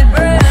 Will it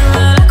burn?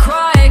 Will I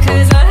cry?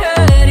 'Cause I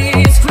heard you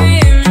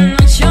screaming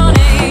out your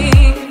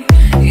name,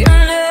 your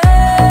name.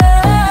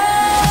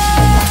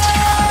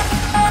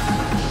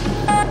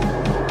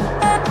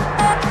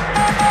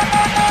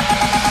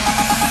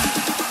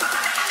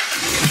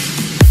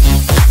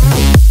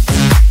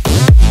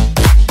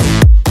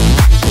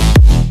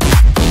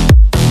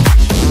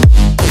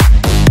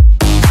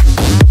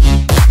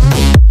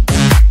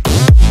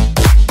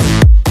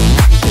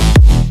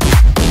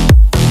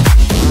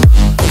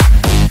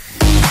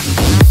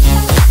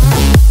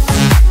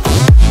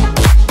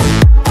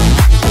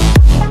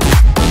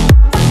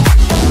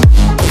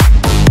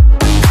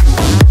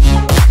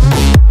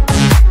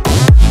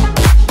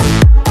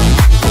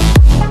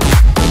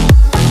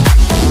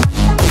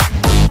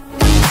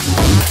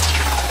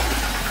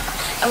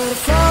 I let it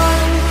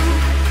fall,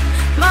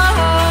 my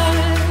heart,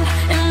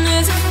 and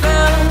as it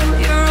fell,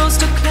 you rose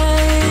to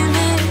claim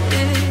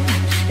it.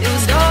 It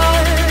was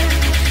dark,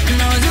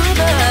 and I was all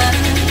bad,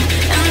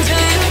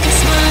 until you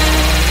kissed my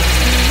lips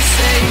and you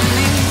saved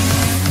me.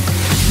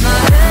 My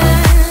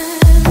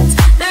hands,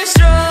 they're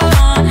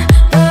strong,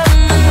 but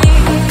my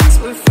knees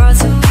were far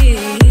too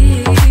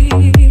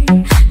weak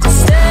to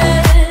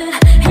stand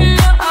in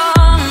your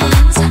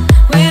arms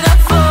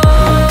without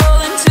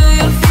falling to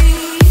your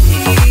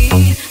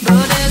feet.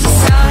 But there's a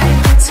side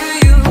to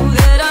you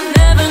that I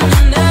never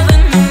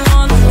knew.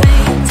 All the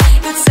things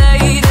you'd say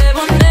that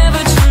were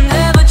never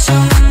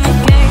true in the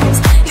games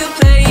you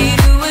played.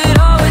 You would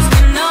always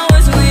win,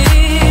 always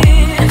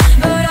win.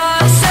 But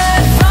I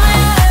set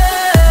fire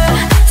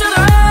to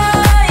the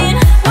rain,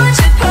 watch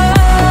it pour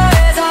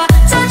as I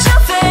touch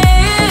your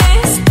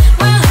face.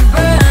 Will it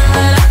burn?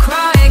 Will I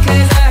cry?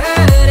 'Cause I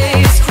heard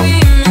it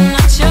screaming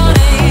out your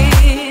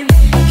name,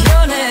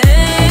 your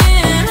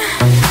name.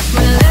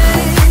 When I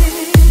lay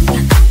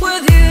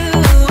with you,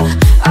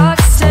 I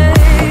could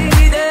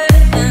stay there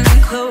and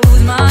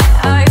close my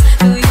eyes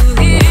till you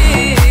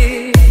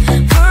hear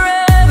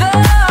forever.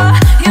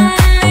 You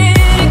and me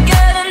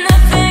together,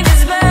 nothing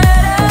is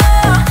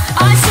better.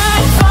 I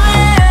set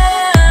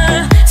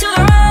fire to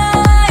the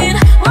rain,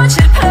 watch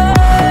it pour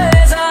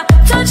as I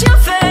touch your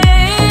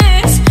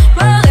face.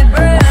 Will it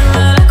burn?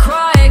 Will I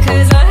cry?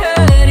 'Cause I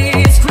heard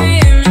you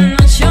screaming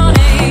out your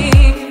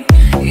name,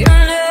 your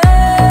name.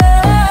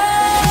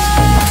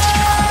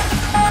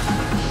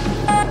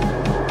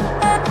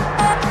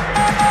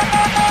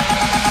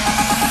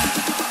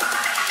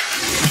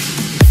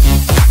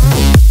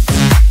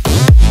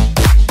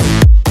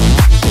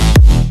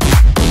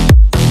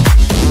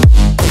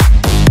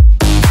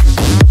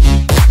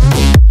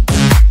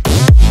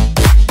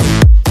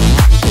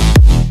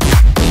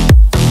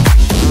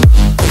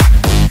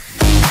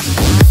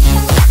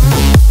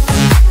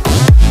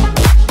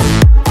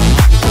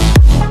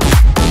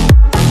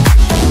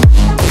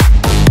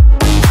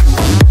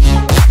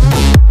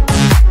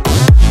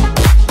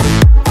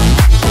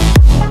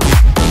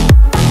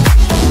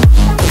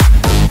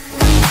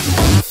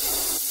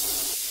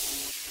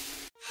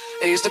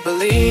 I used to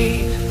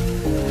believe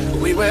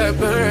we were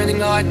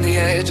burning on the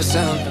edge of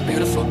something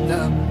beautiful,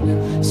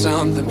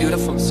 something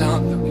beautiful,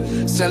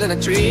 something. Selling a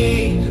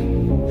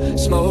dream,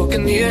 smoke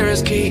and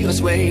mirrors keep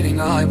us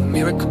waiting on a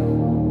miracle,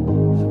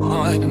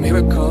 on a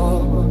miracle.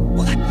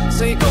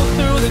 So you go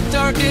through the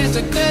darkest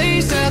of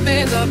days,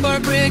 heavens of our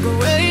break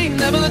away.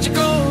 Never let you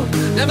go,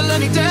 never let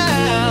me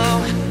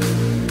down.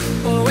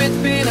 Oh, it's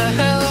been a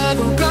hell of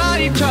a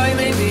ride,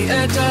 driving the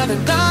edge of the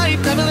night.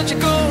 Never let you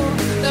go,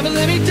 never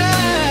let me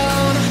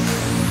down.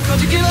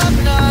 Don't you give up,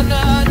 nah,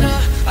 nah,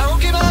 nah. I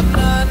won't give up,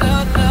 nah,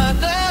 nah, nah.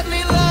 Let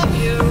me love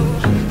you,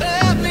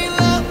 let me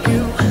love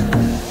you.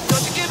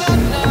 Don't you give up,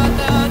 nah,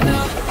 nah,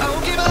 nah. I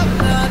won't give up,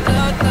 nah,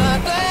 nah, nah.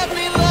 Let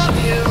me love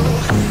you,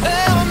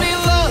 let me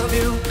love you.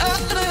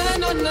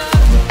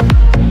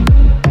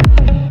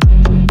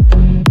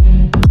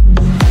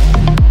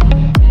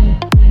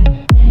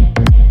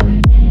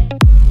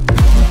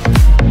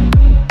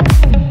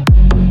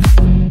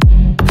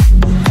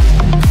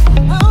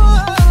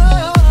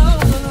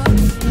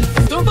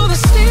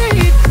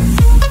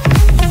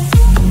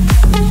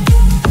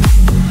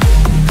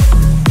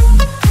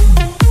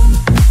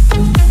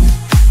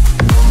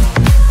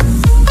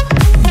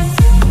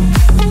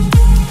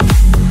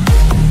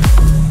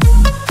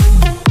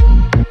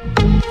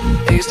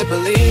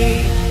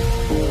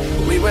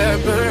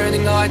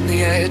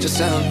 picture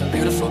something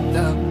beautiful,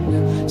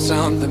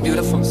 something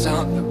beautiful,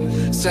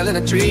 something. Selling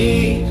a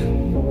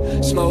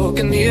dream, smoke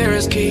and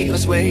mirrors keep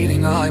us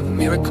waiting. I'm a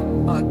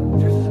miracle,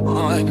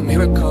 I'm a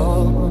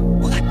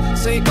miracle.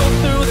 So you go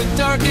through the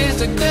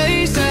darkest of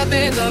days,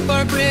 heavens up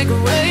our break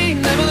away.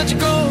 Never let you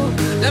go,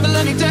 never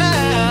let me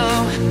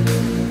down.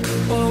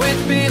 Oh,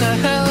 it's been a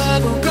hell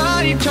of a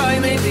ride,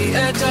 climbing the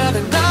edge of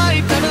the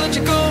night. Never let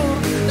you go,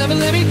 never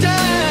let me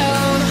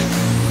down.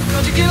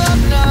 Don't you give up,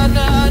 nah,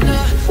 nah,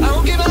 nah. I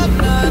won't give up,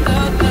 nah,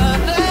 nah, nah.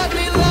 Let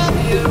me love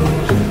you,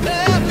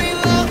 let me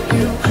love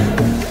you.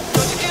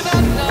 Don't you give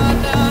up, nah,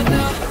 nah,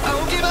 nah. I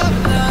won't give up,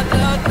 nah,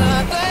 nah, nah.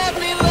 Let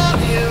me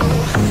love you,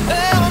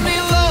 let me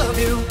love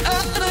you.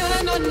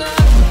 Nah, nah, nah.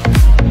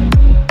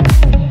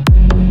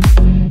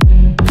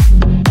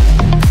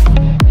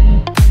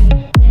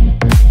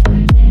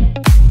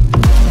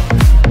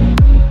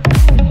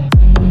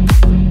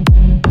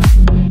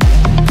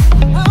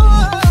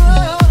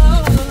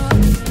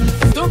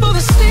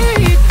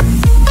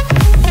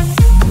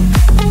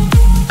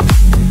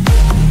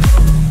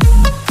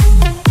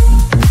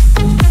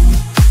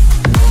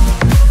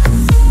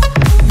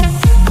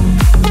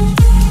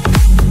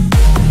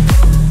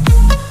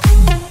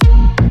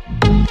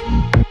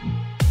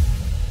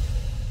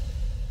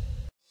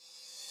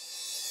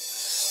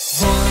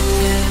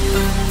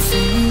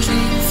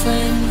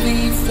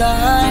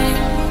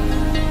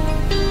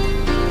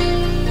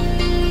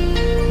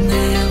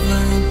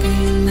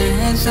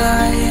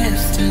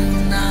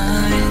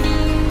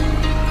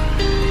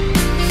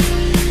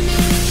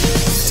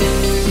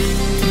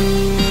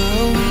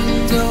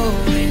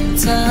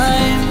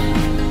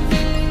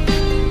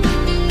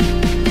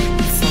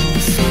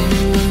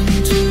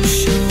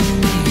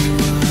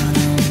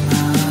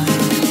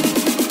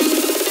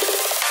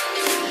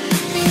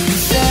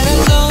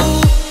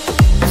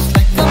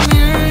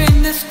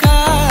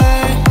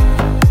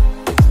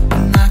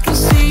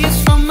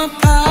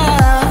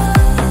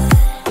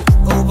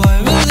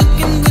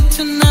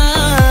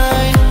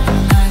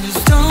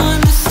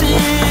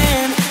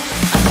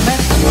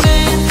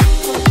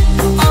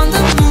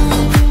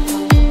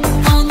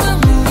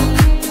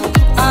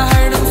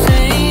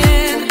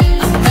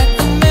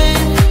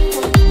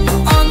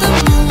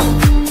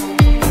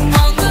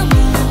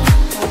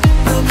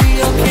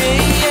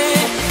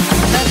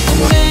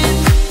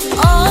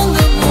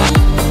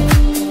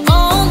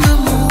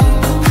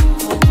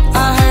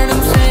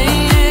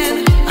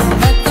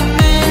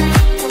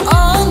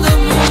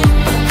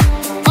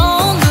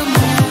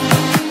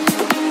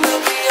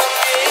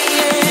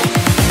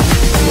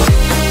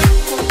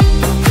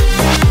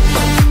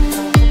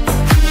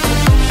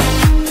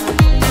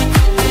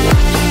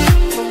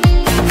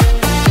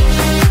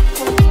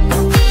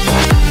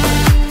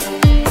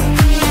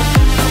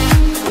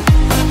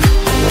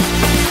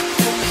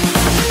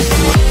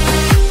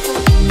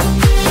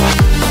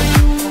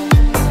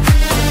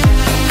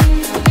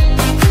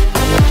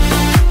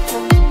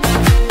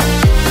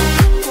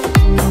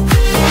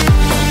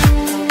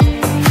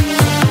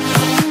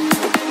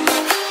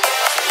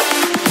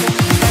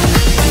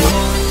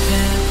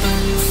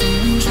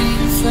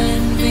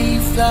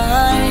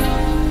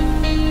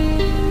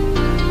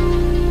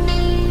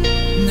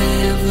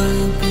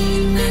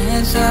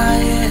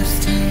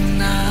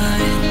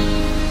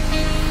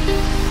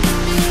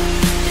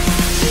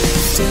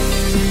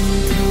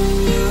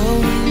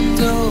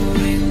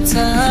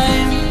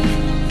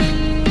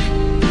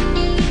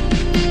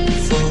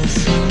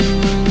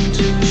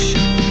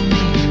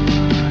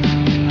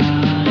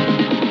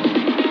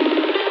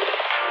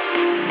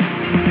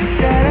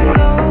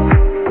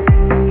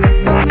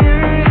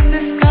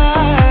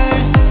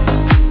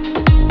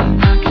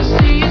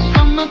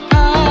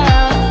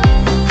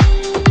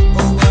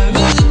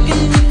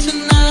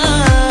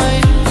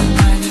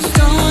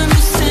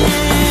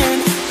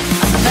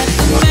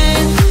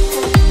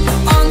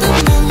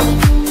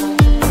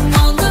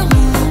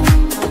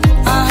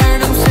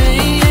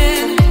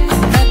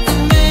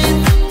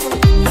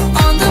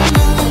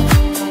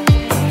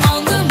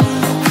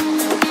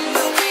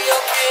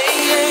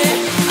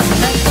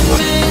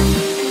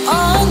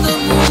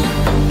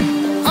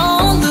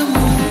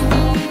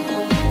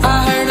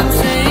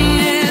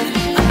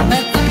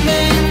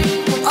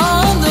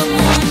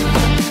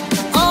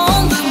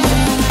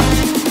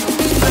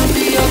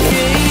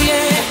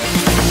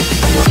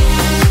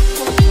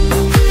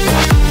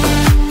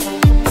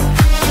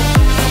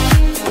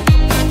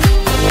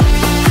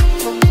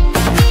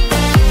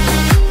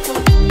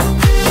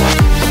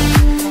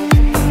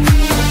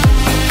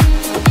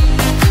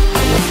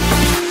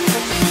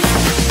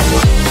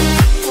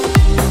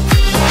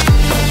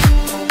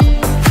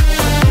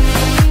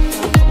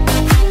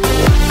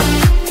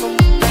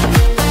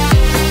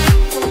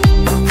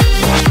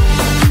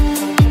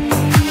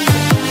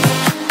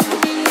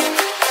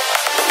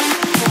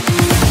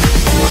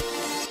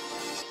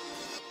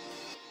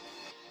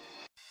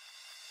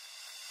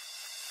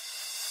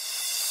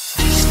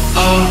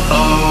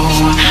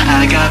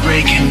 I got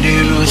breaking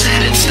news,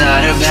 and it's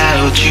not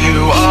about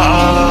you.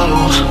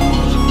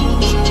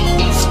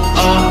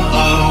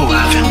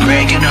 I've been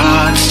breaking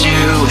hearts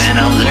too, and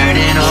I'm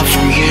learning all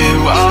from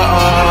you.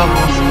 Oh,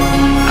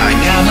 I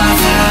got my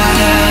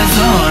patterns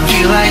on,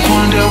 feel like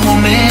Wonder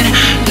Woman.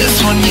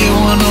 This one you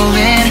want all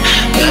in,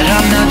 but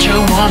I'm not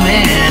your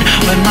woman.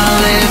 When my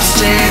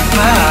lipstick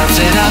pops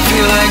and I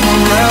feel like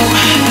Monroe,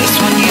 this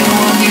one you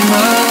want me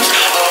most.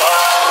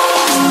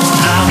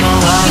 I'm a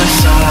lot of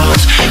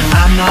sauce,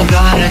 I'm not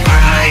gonna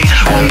cry.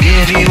 Won't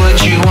give you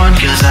what you want,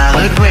 cause I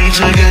look way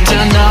too good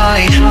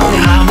tonight.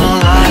 I'm a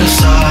lot of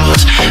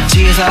sauce,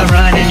 tears are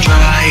running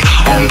dry.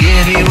 Won't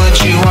give you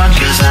what you want,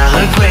 cause I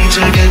look way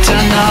too good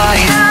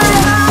tonight.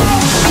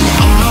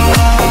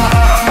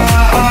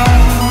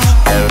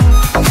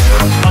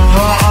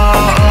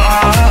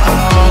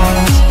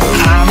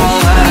 I'm a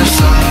lot of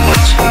sauce.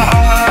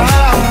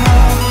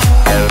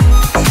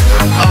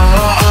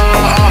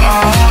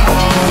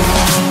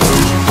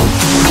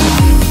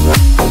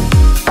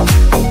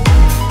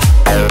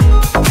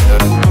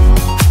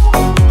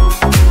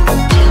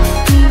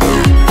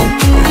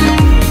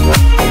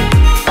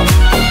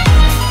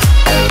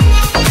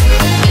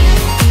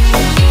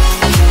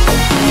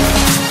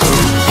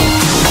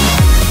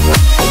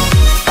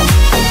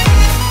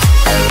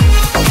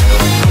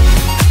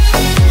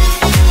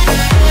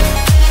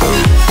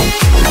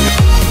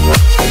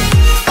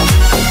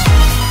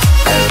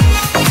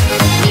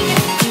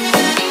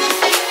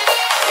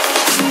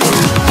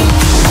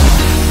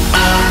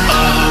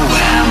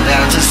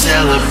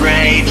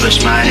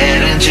 Push my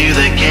head into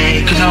the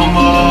cake, no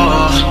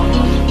more.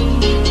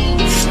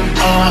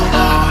 Oh,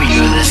 oh,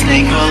 you're the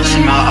snake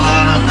pulling my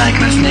arm, like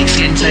my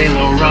snakeskin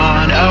Taylor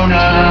Ron. Oh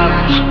no,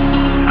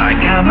 I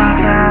got my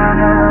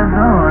patterns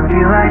on,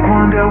 feel like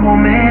Wonder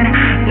Woman.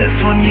 This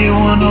one you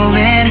want all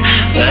in,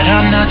 but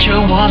I'm not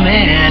your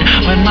woman.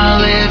 When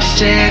my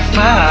lipstick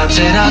pops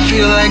and I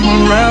feel like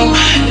Monroe,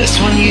 this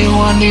one you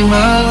want me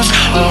most.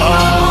 Oh,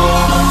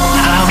 oh,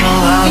 I'm a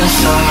lot of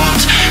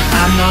sauce,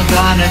 I'm not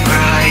gonna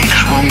cry.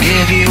 Won't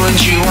give you what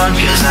you want,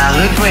 cause I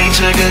look way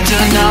too good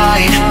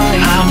tonight.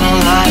 I'm a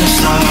lot of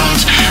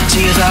sauce,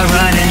 tears are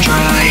running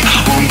dry.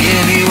 Won't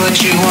give you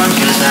what you want,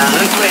 cause I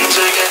look way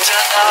too good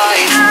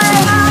tonight. I'm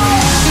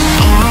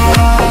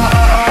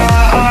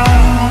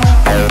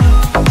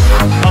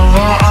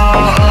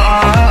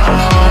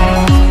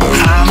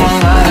a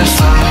lot of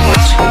sauce.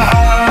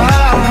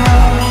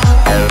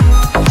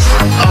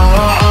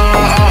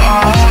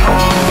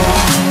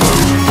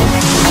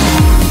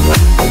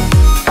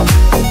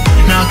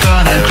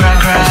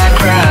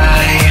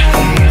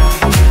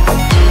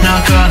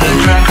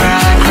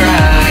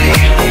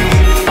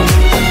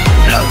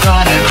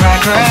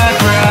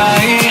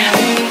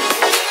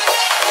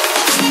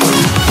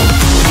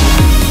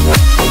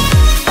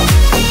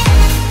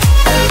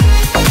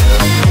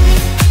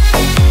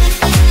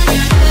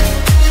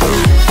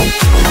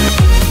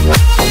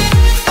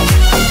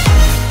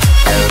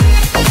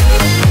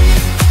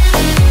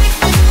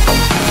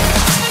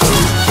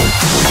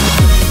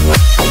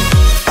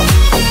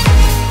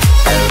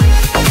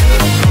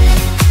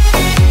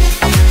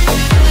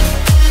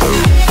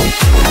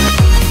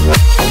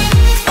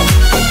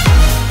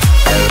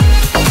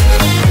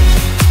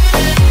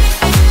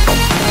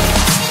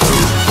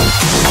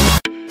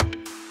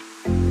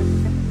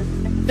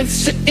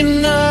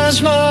 Sitting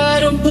eyes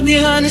wide open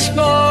behind these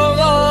four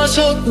walls,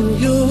 hoping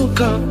you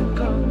come.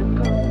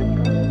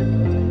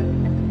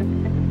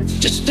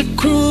 Just a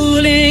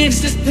cruel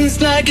existence,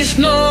 like it's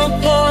no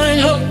point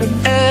hoping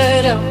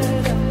at all.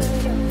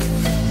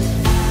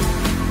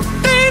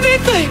 Baby,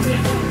 baby,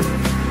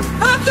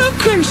 I feel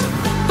crimson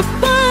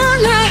all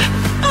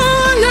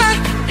night,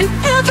 and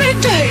every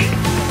day.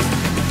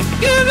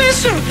 Give me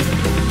something,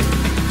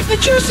 but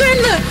you say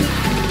nothing.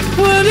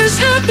 What is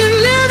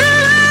happening?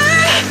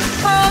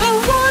 I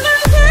don't wanna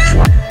live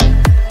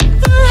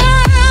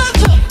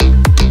forever,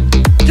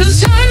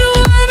 'cause I know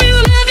I'll be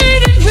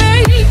living in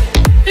vain.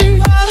 And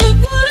I don't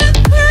wanna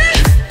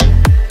live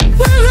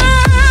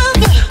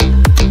forever,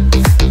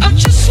 I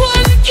just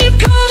wanna keep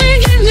calling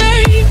your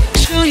name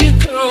till you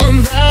come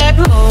back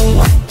home.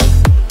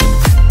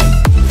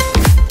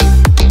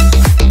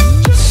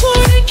 Just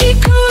wanna keep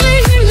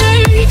calling your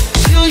name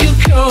till you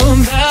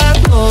come back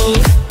home.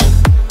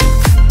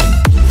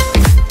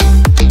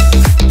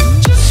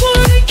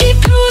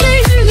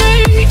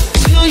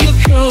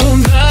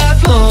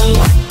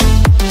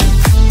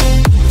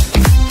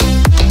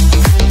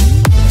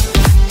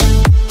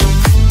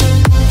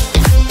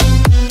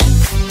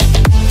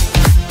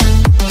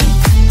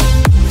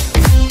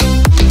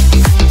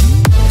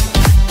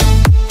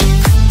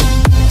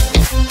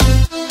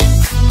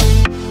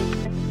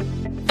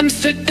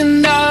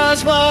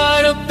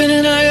 Wide open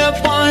and I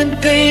got one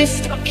thing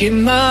stuck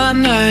in my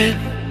mind,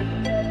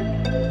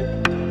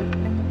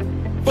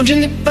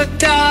 wondering if I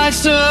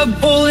dodged a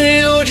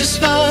bullet or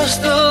just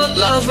lost the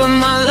love of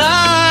my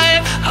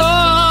life.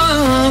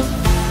 Oh,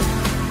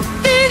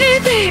 baby,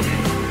 baby,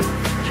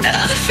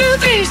 I feel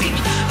crazy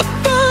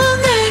up all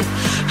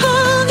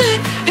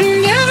night,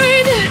 and every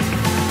day.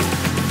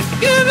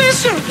 Give me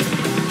something,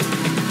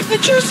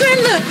 but you say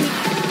nothing.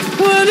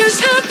 What is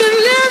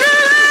happening?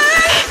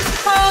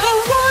 I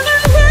don't wanna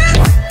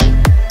live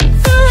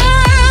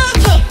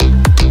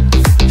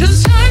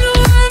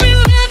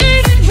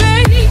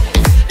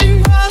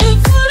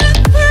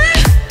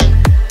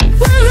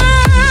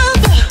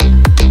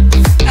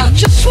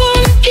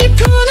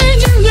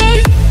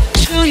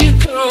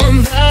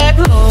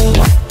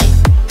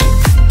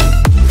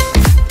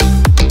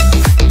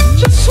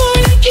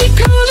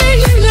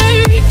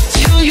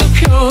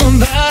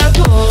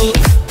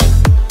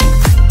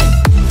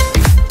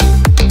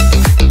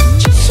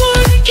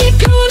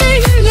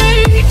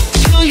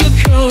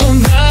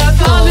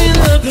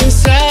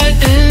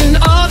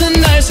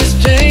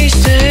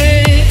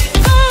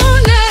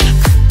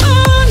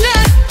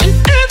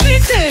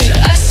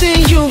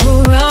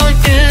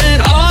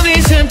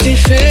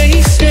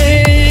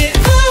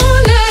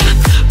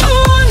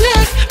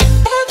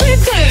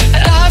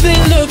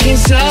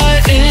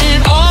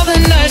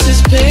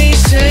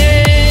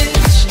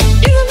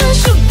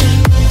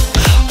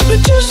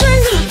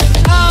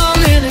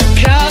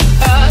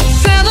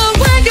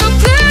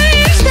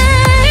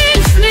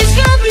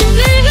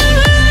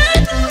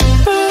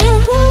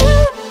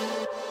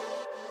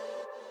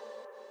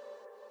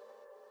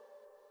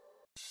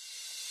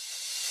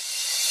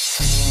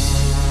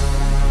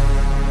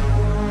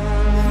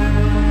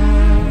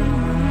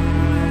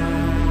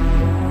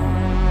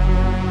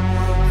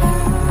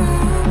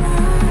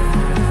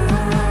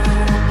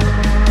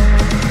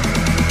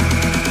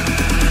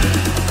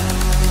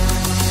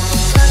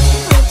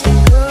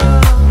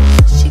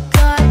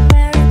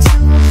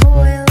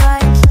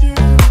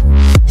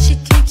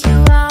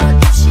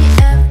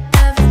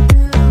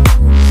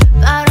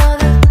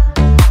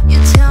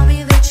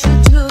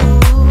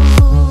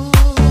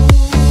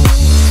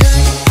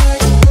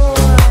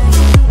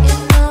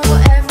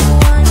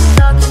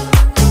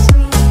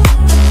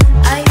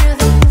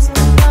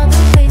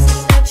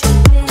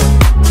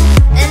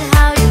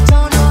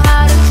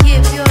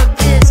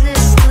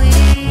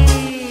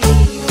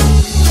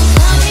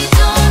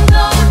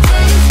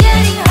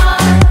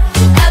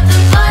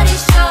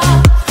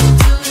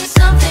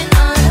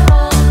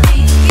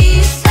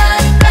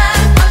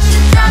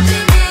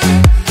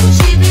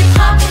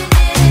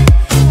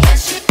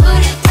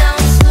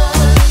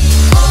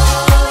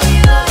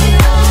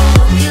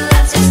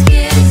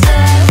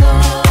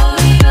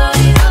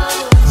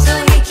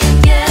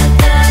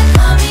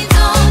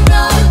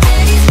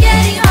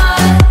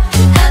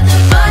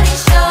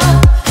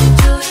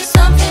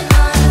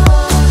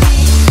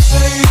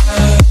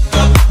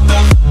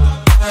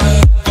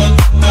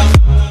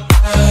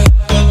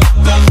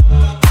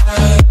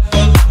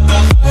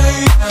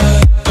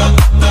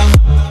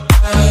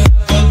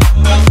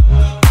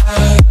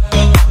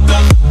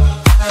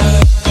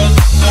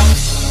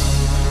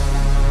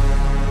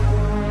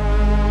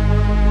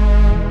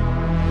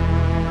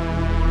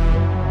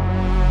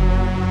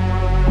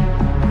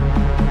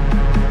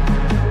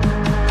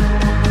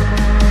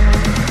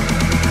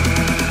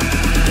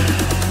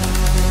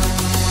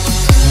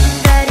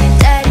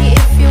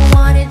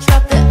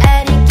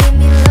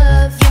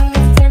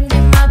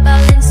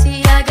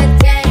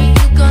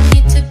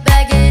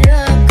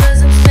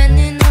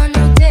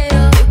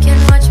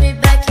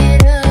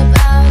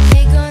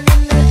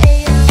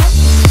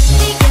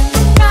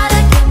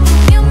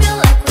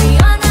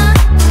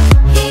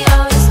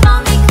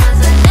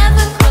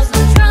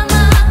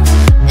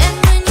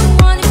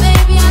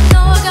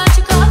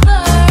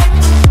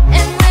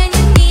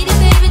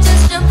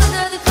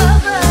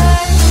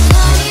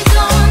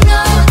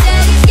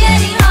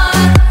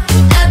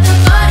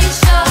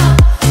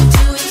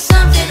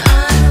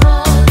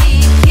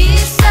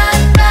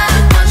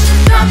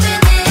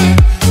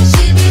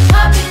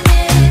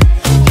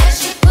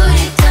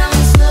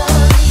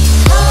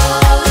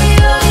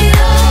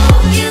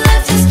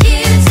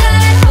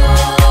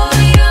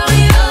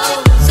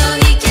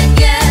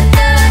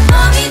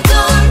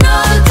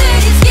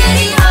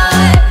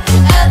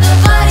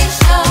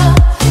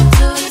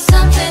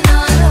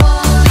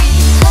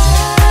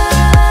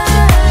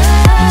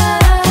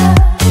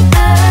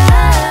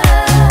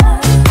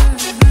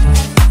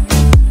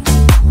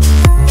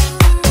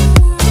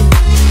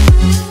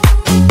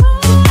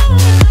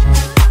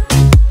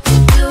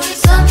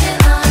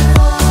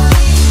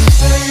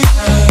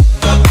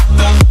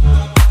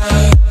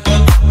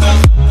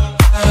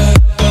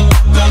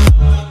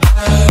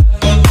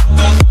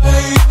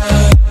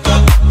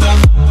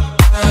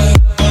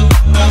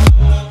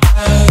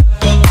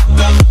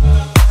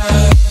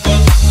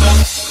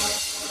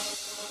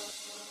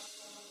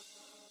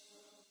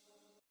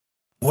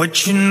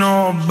What you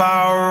know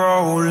about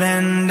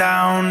rolling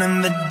down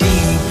in the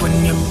deep?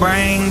 When your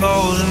brain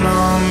goes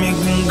numb, you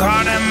can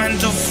call that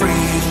mental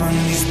freeze. When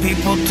these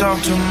people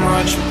talk too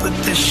much, put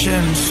this shit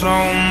in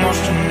slow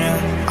motion, yeah.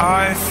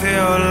 I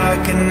feel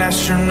like an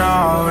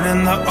astronaut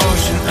in the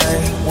ocean,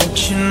 ayy. What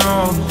you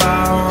know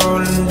about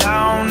rolling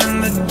down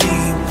in the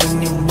deep?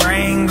 When your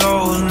brain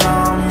goes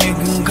numb, you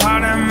can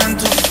call that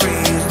mental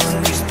freeze.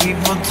 When these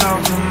people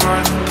talk too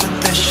much,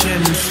 put this shit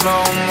in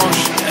slow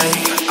motion,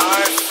 ayy.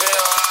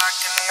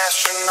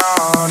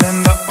 Astronaut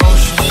in the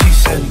ocean, she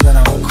said that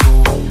I'm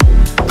cool.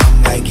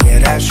 I'm like, yeah,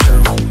 that's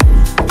true.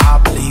 I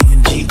believe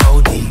in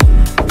G-O-D,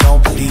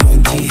 don't believe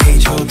in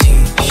T-H-O-T.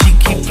 She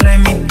keep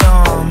playing me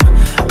dumb,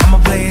 I'ma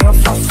play it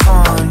for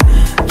fun.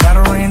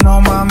 Gotta rain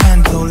on my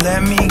mental,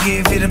 let me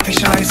give you the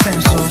picture like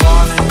stencil.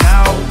 Falling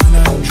out in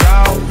a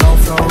drought, no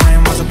flow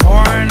rain was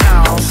pouring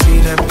out. See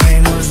the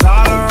pain was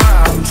all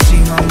around,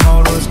 see my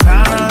motor was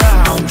kinda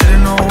loud.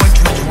 Didn't know which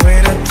way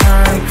to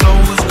turn, flow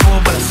was cool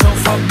but it's so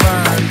far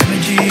burned.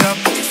 Energy up,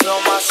 feel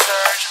my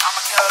surge,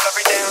 I'ma kill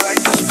everything like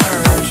this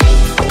purge.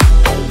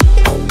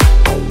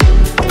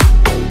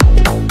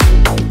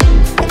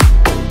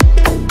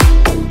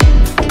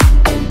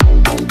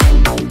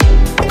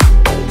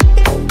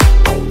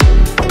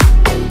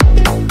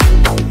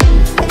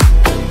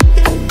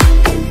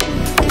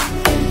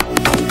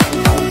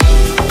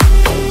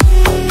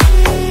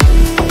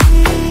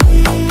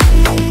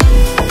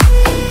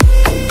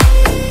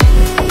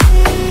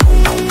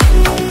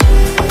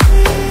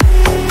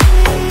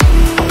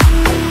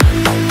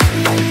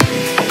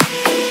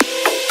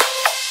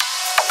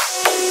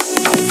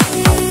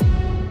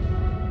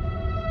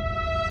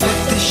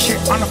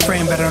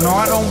 Better know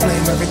I don't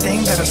blame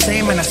everything that I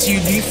say, man, I see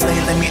you deflate.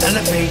 Let me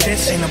elevate,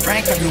 this ain't a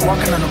prank, I be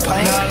walking on a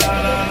plane.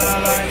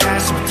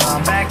 Passing my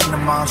time, back in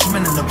the mall,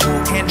 swimming in the pool,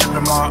 can't jump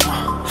the mark.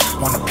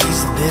 Want a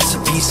piece of this, a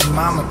piece of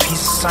mine, a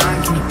piece of sign.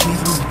 Can you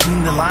please read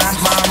between the lines?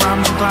 My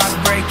rhymes are glad to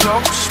break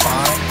your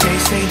spine. They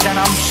say that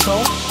I'm so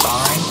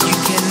fine, you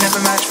can never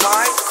match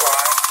my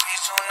grind.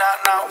 Please do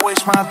not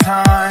waste my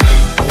time.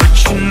 What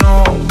you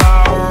know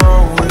about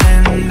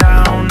rolling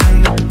down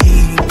in the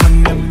deep?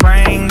 When your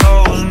brain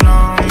goes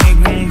numb,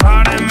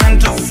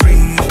 mental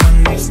freeze.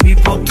 When these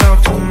people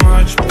talk too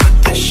much, put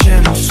this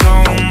shit in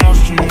slow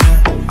motion, yeah.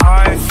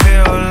 I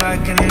feel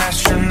like an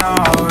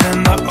astronaut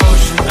in the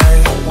ocean,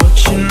 ayy. What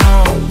you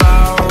know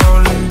about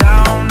rolling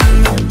down in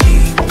the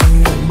deep? When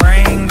your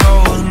brain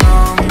goes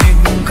numb, you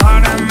can call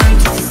that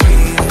mental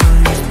freeze. When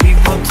these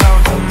people talk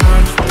too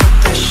much, put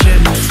this shit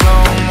in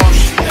slow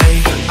motion,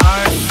 ayy.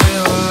 I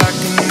feel like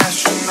an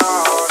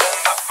astronaut in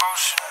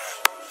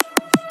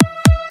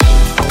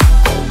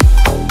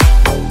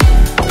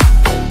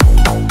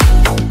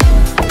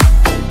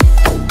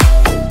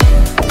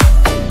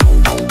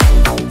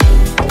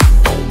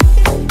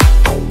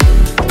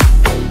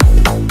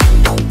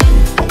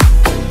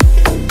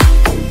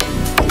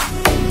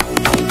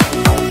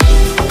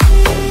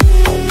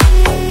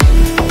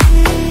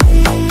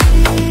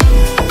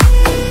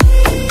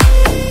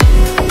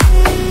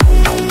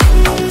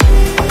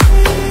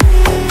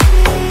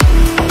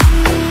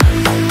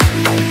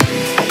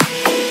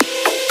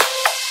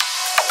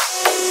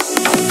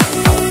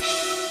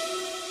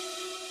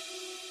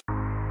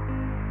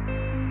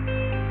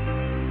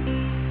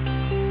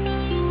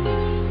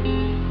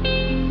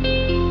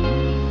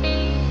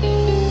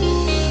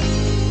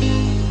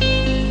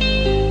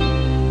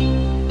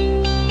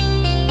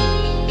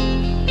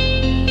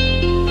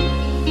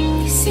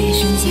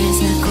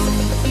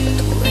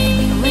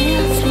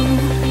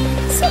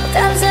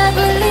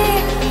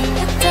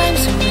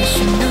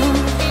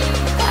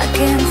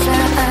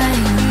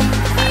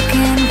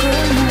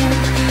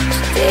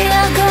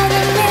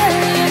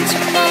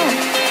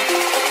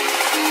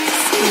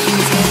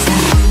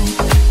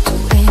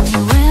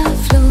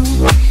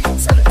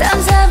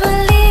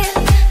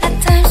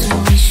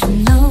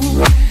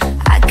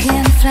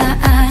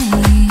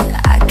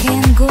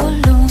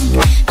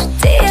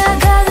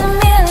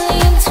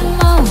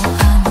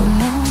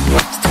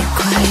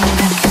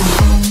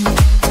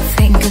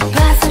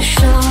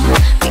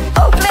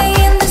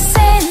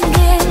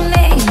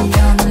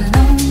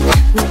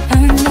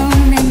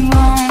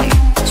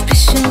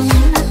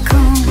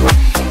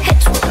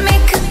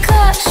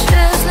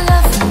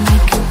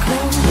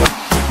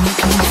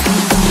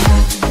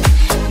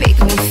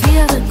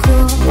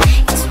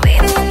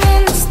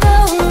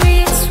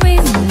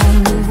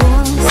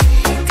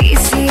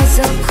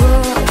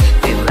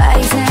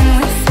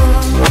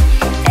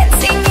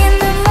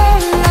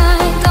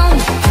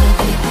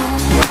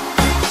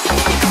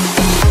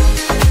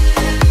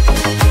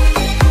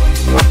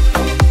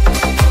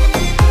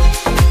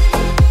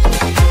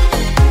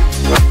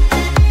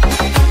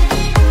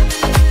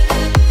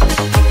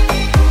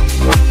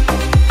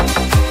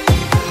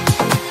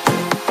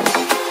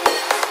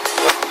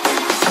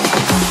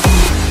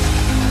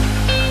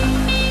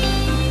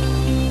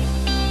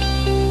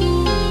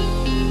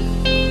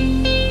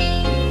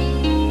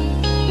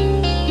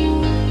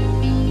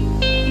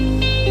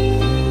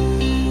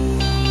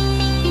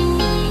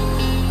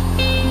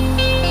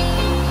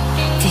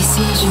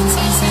Decisions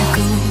as I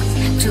go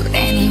to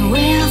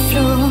anywhere I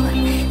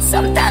flow.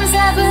 Sometimes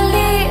I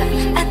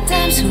believe, at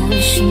times I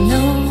wish you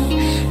know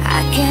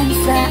I can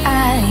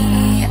fly,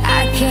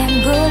 I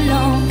can go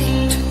long.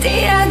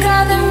 Today I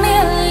got a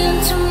million,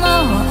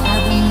 tomorrow I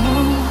don't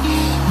know.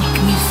 Make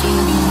me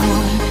feel the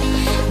warm,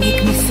 make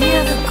me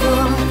feel the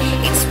cold.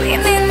 It's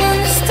raining in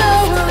the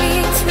story,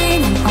 it's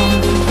raining on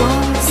the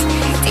walls.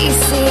 This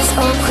is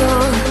all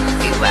cold,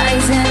 we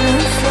rise and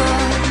we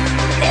fall.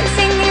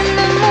 Dancing in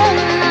the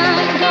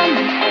moonlight, don't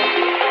be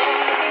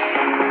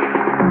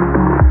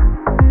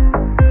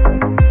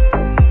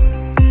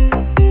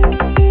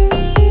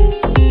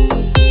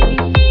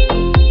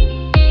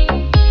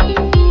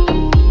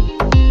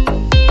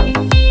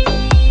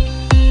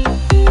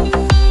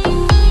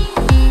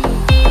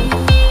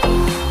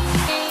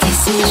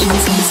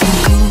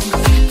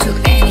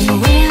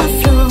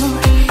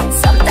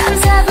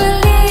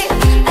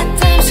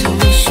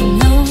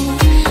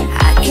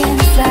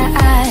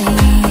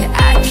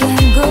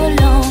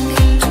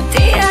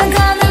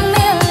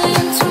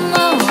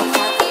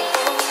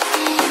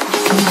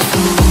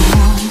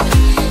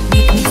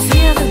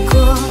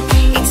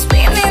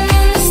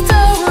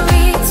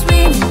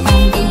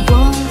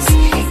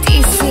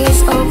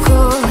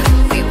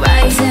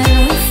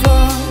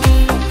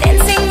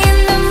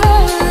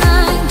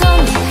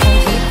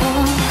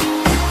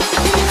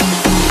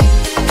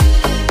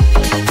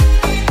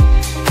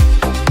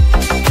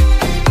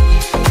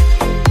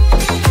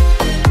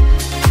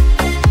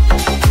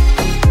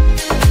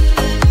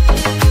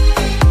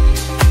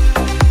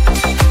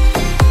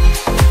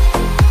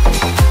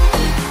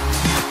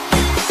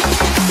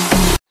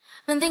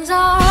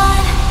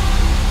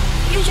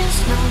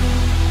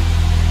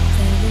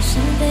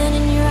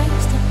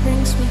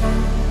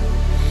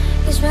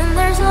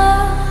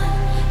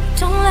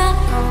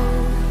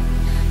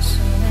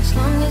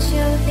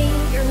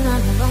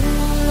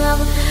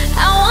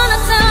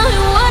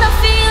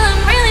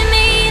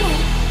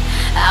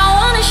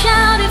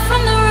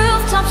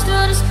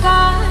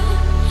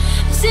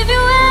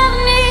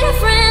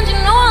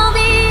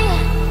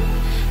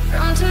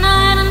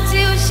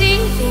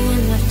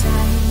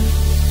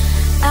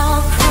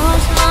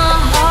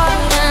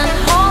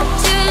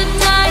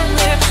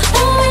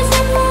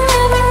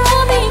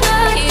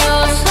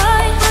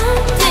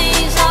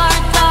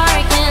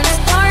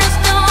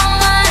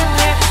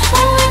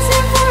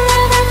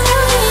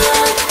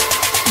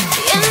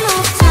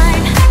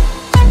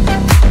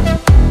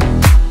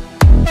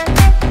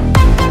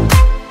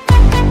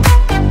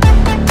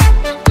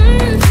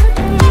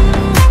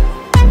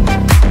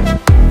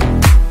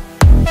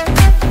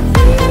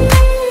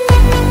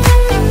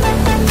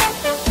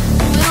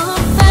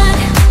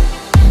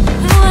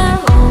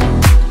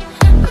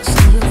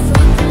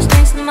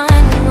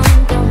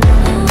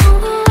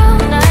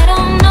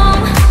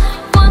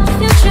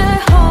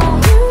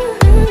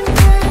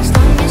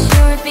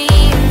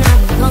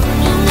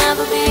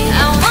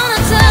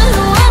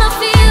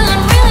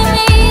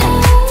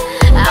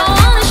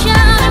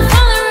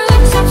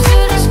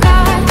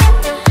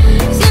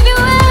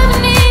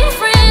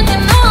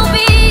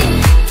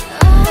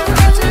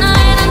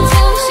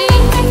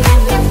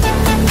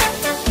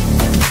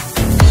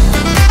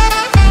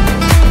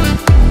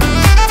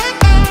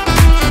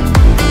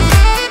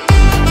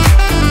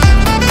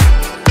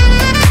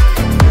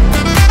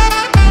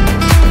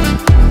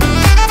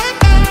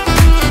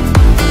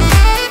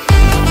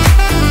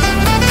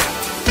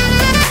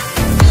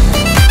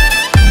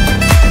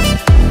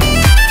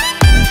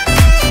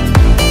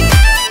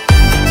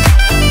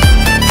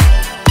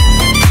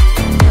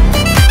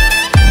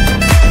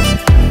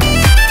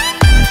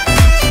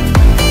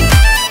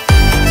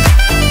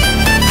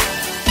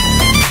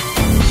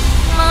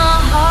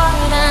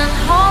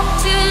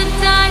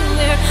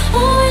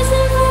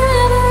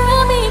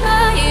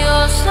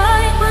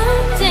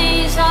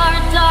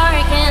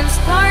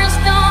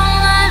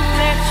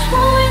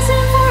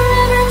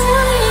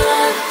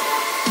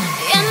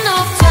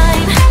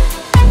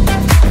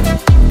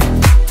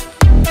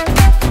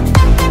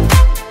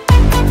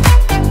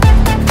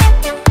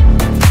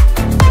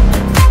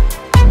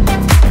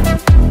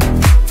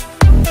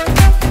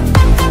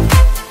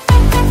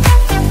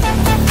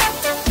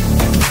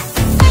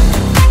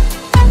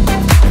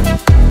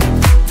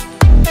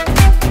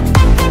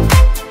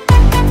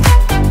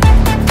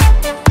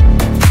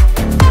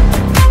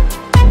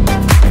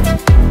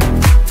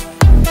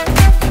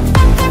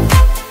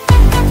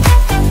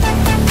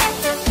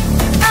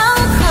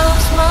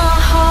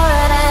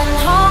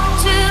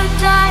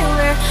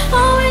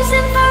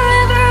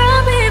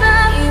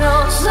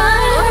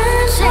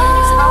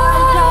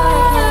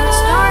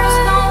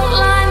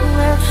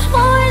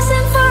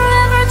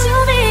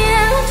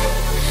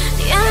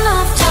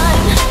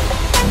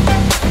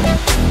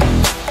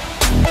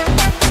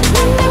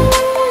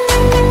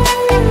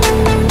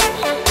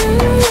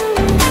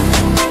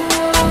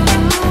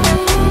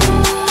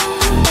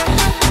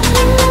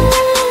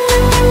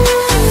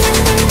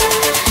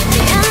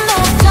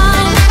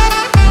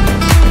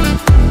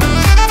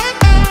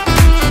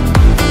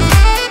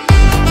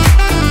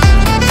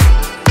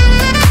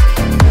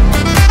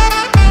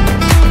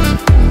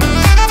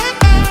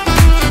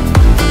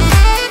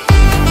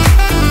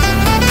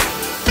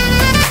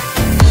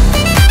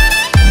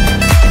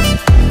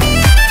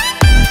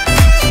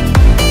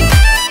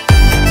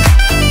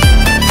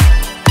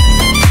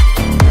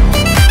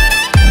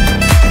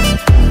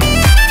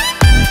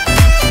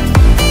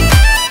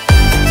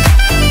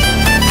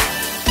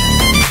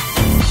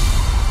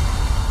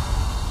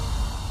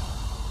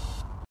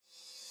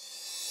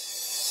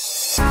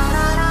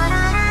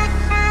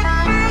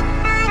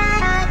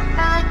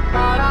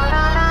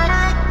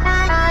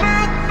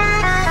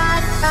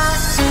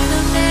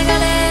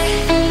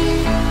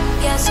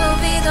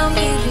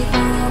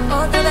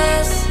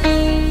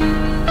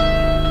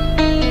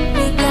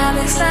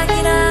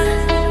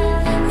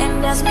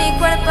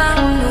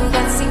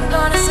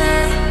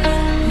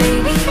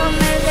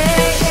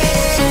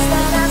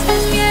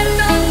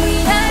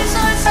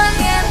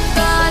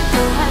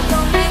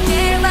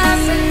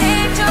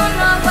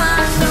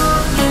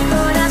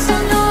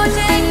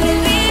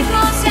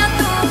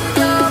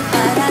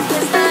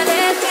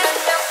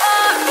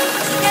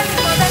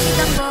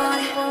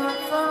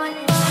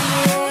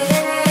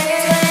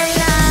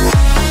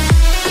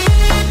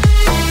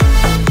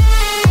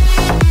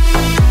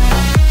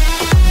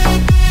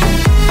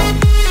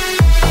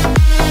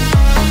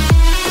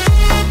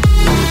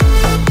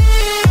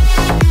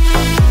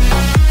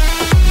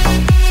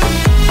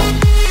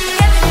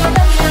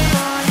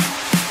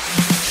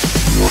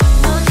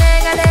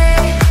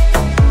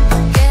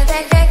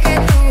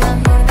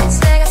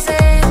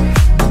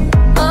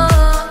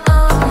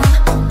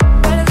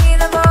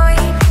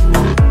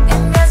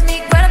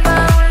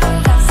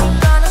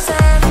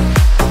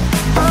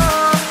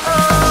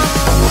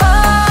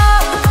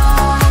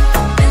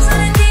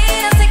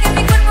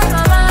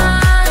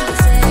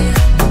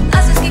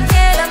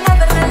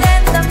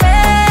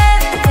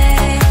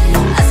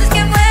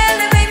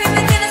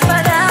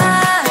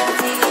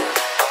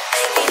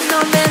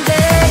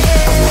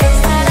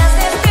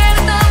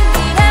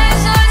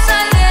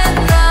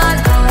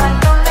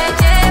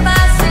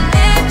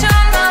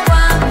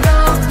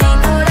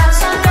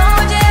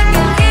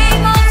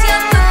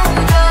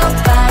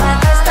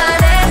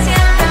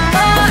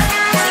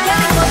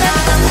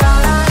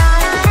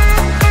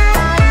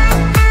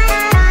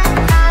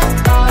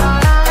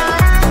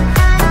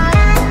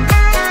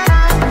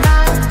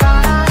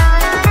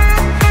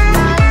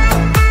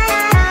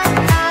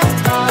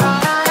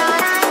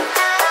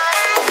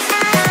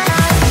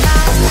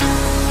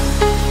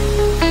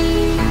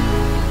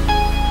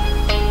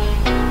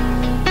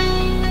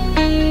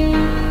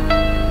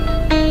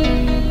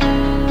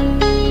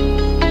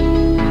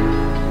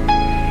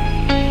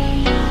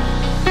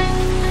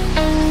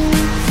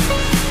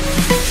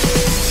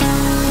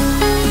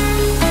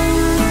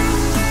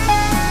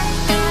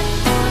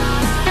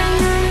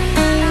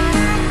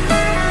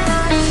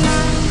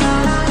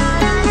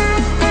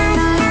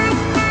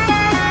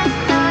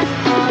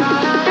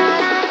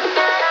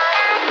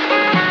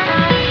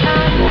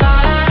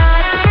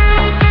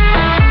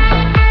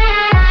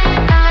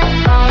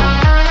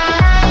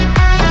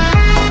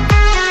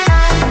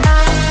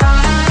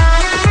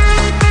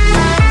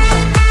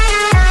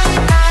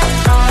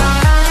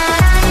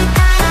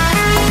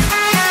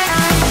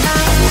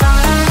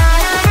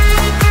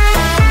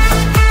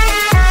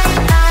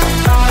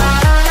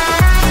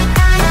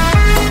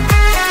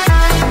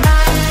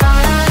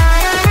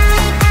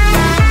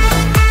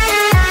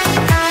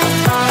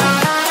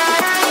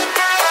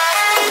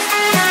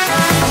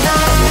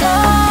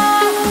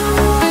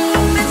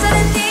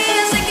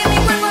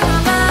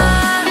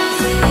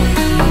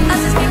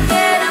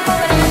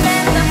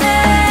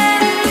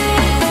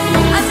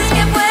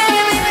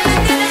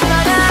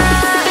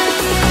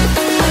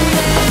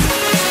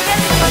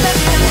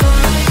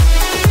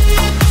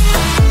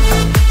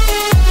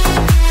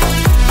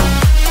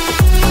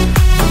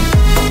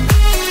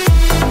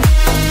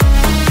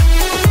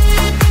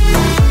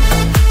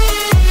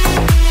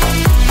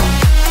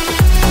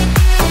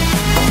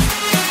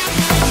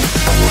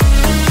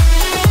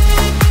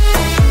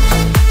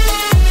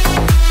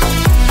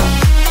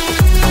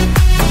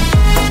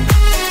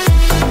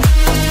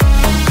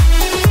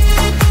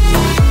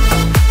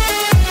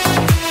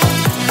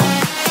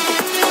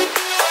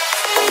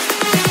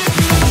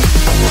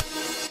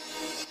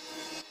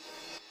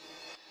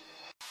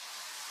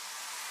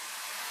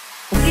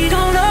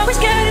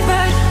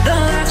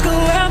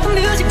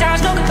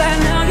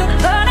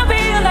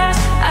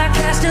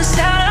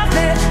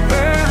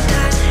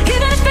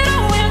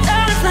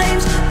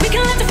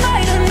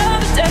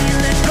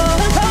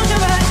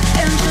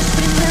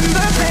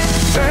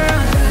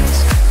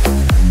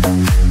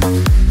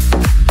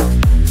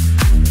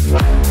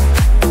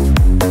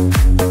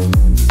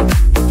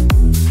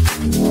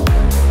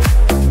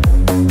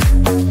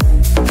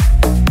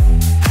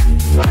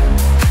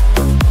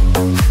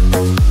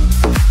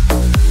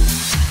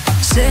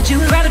that you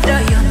would rather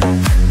die young.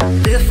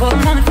 Live for the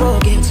moment,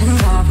 forget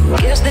tomorrow.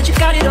 Guess that you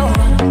got it all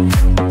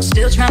wrong.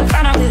 Still trying to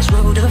find out which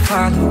road to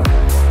follow.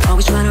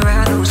 Always trying to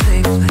ride those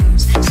fake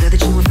waves. Said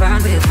that you were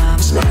fine with my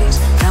mistakes.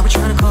 Now we're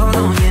trying to call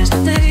on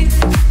yesterday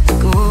to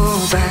go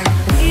back.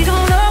 We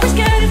don't always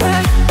get it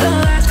right. The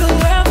lights go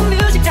out, the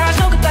music dies,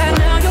 no goodbye.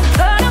 Now you're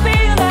gonna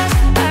realize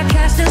I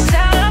cast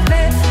aside our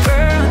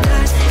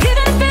paradise.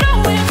 Even if it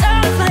all went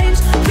out in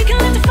flames, we can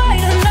live to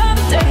fight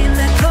another day.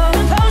 Let go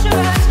and close your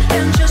eyes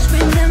and just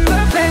remember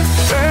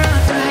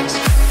paradise.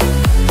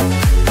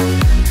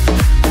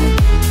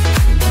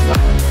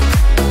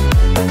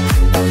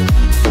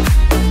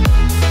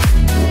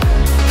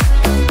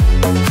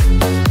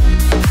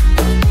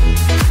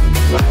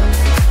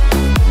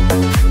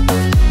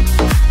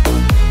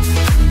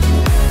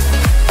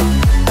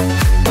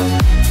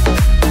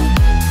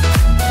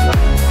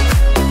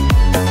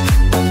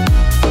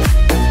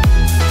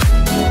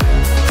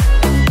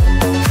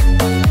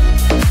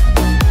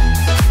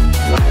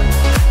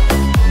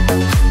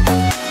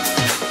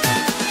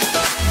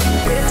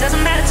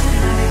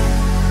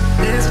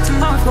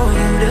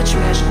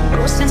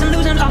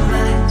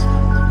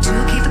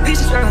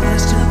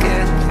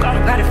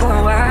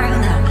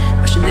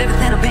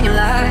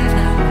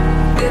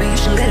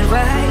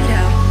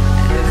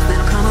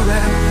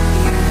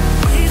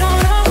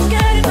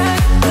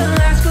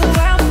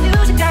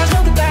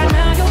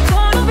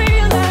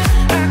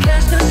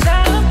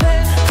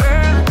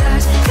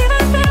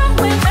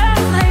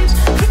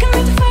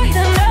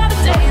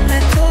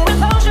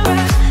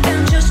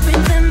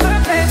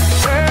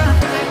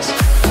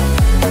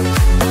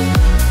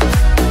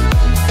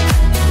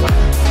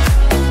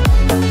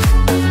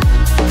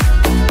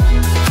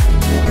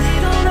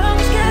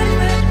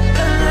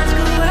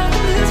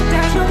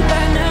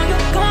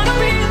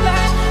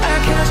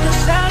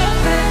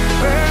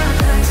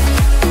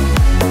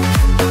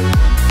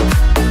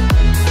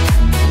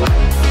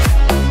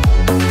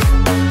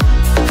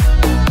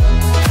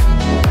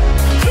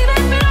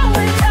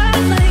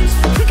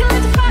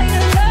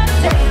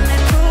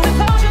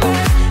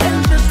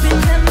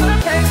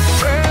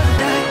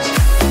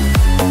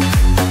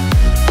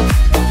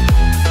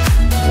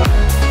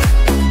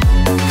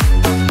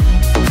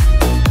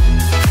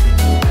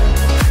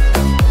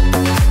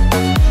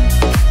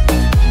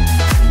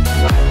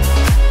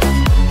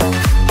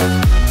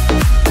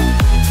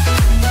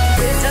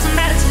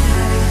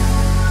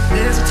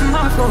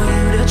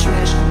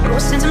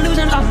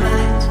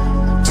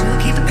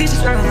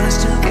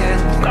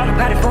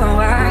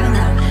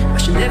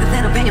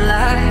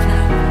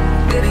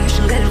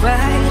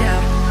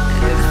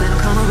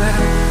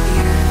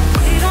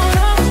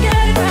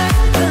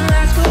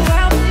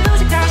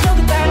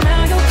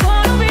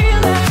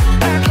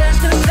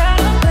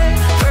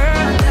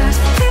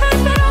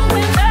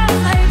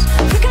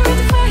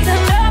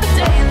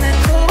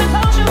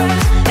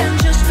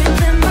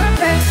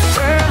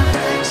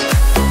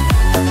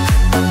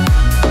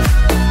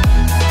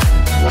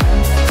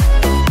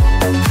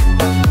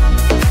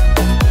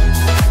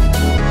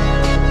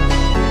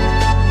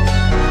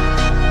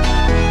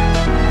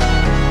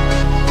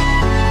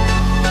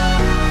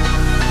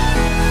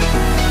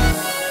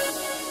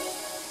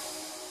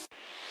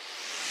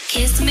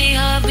 Kissed me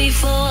hard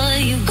before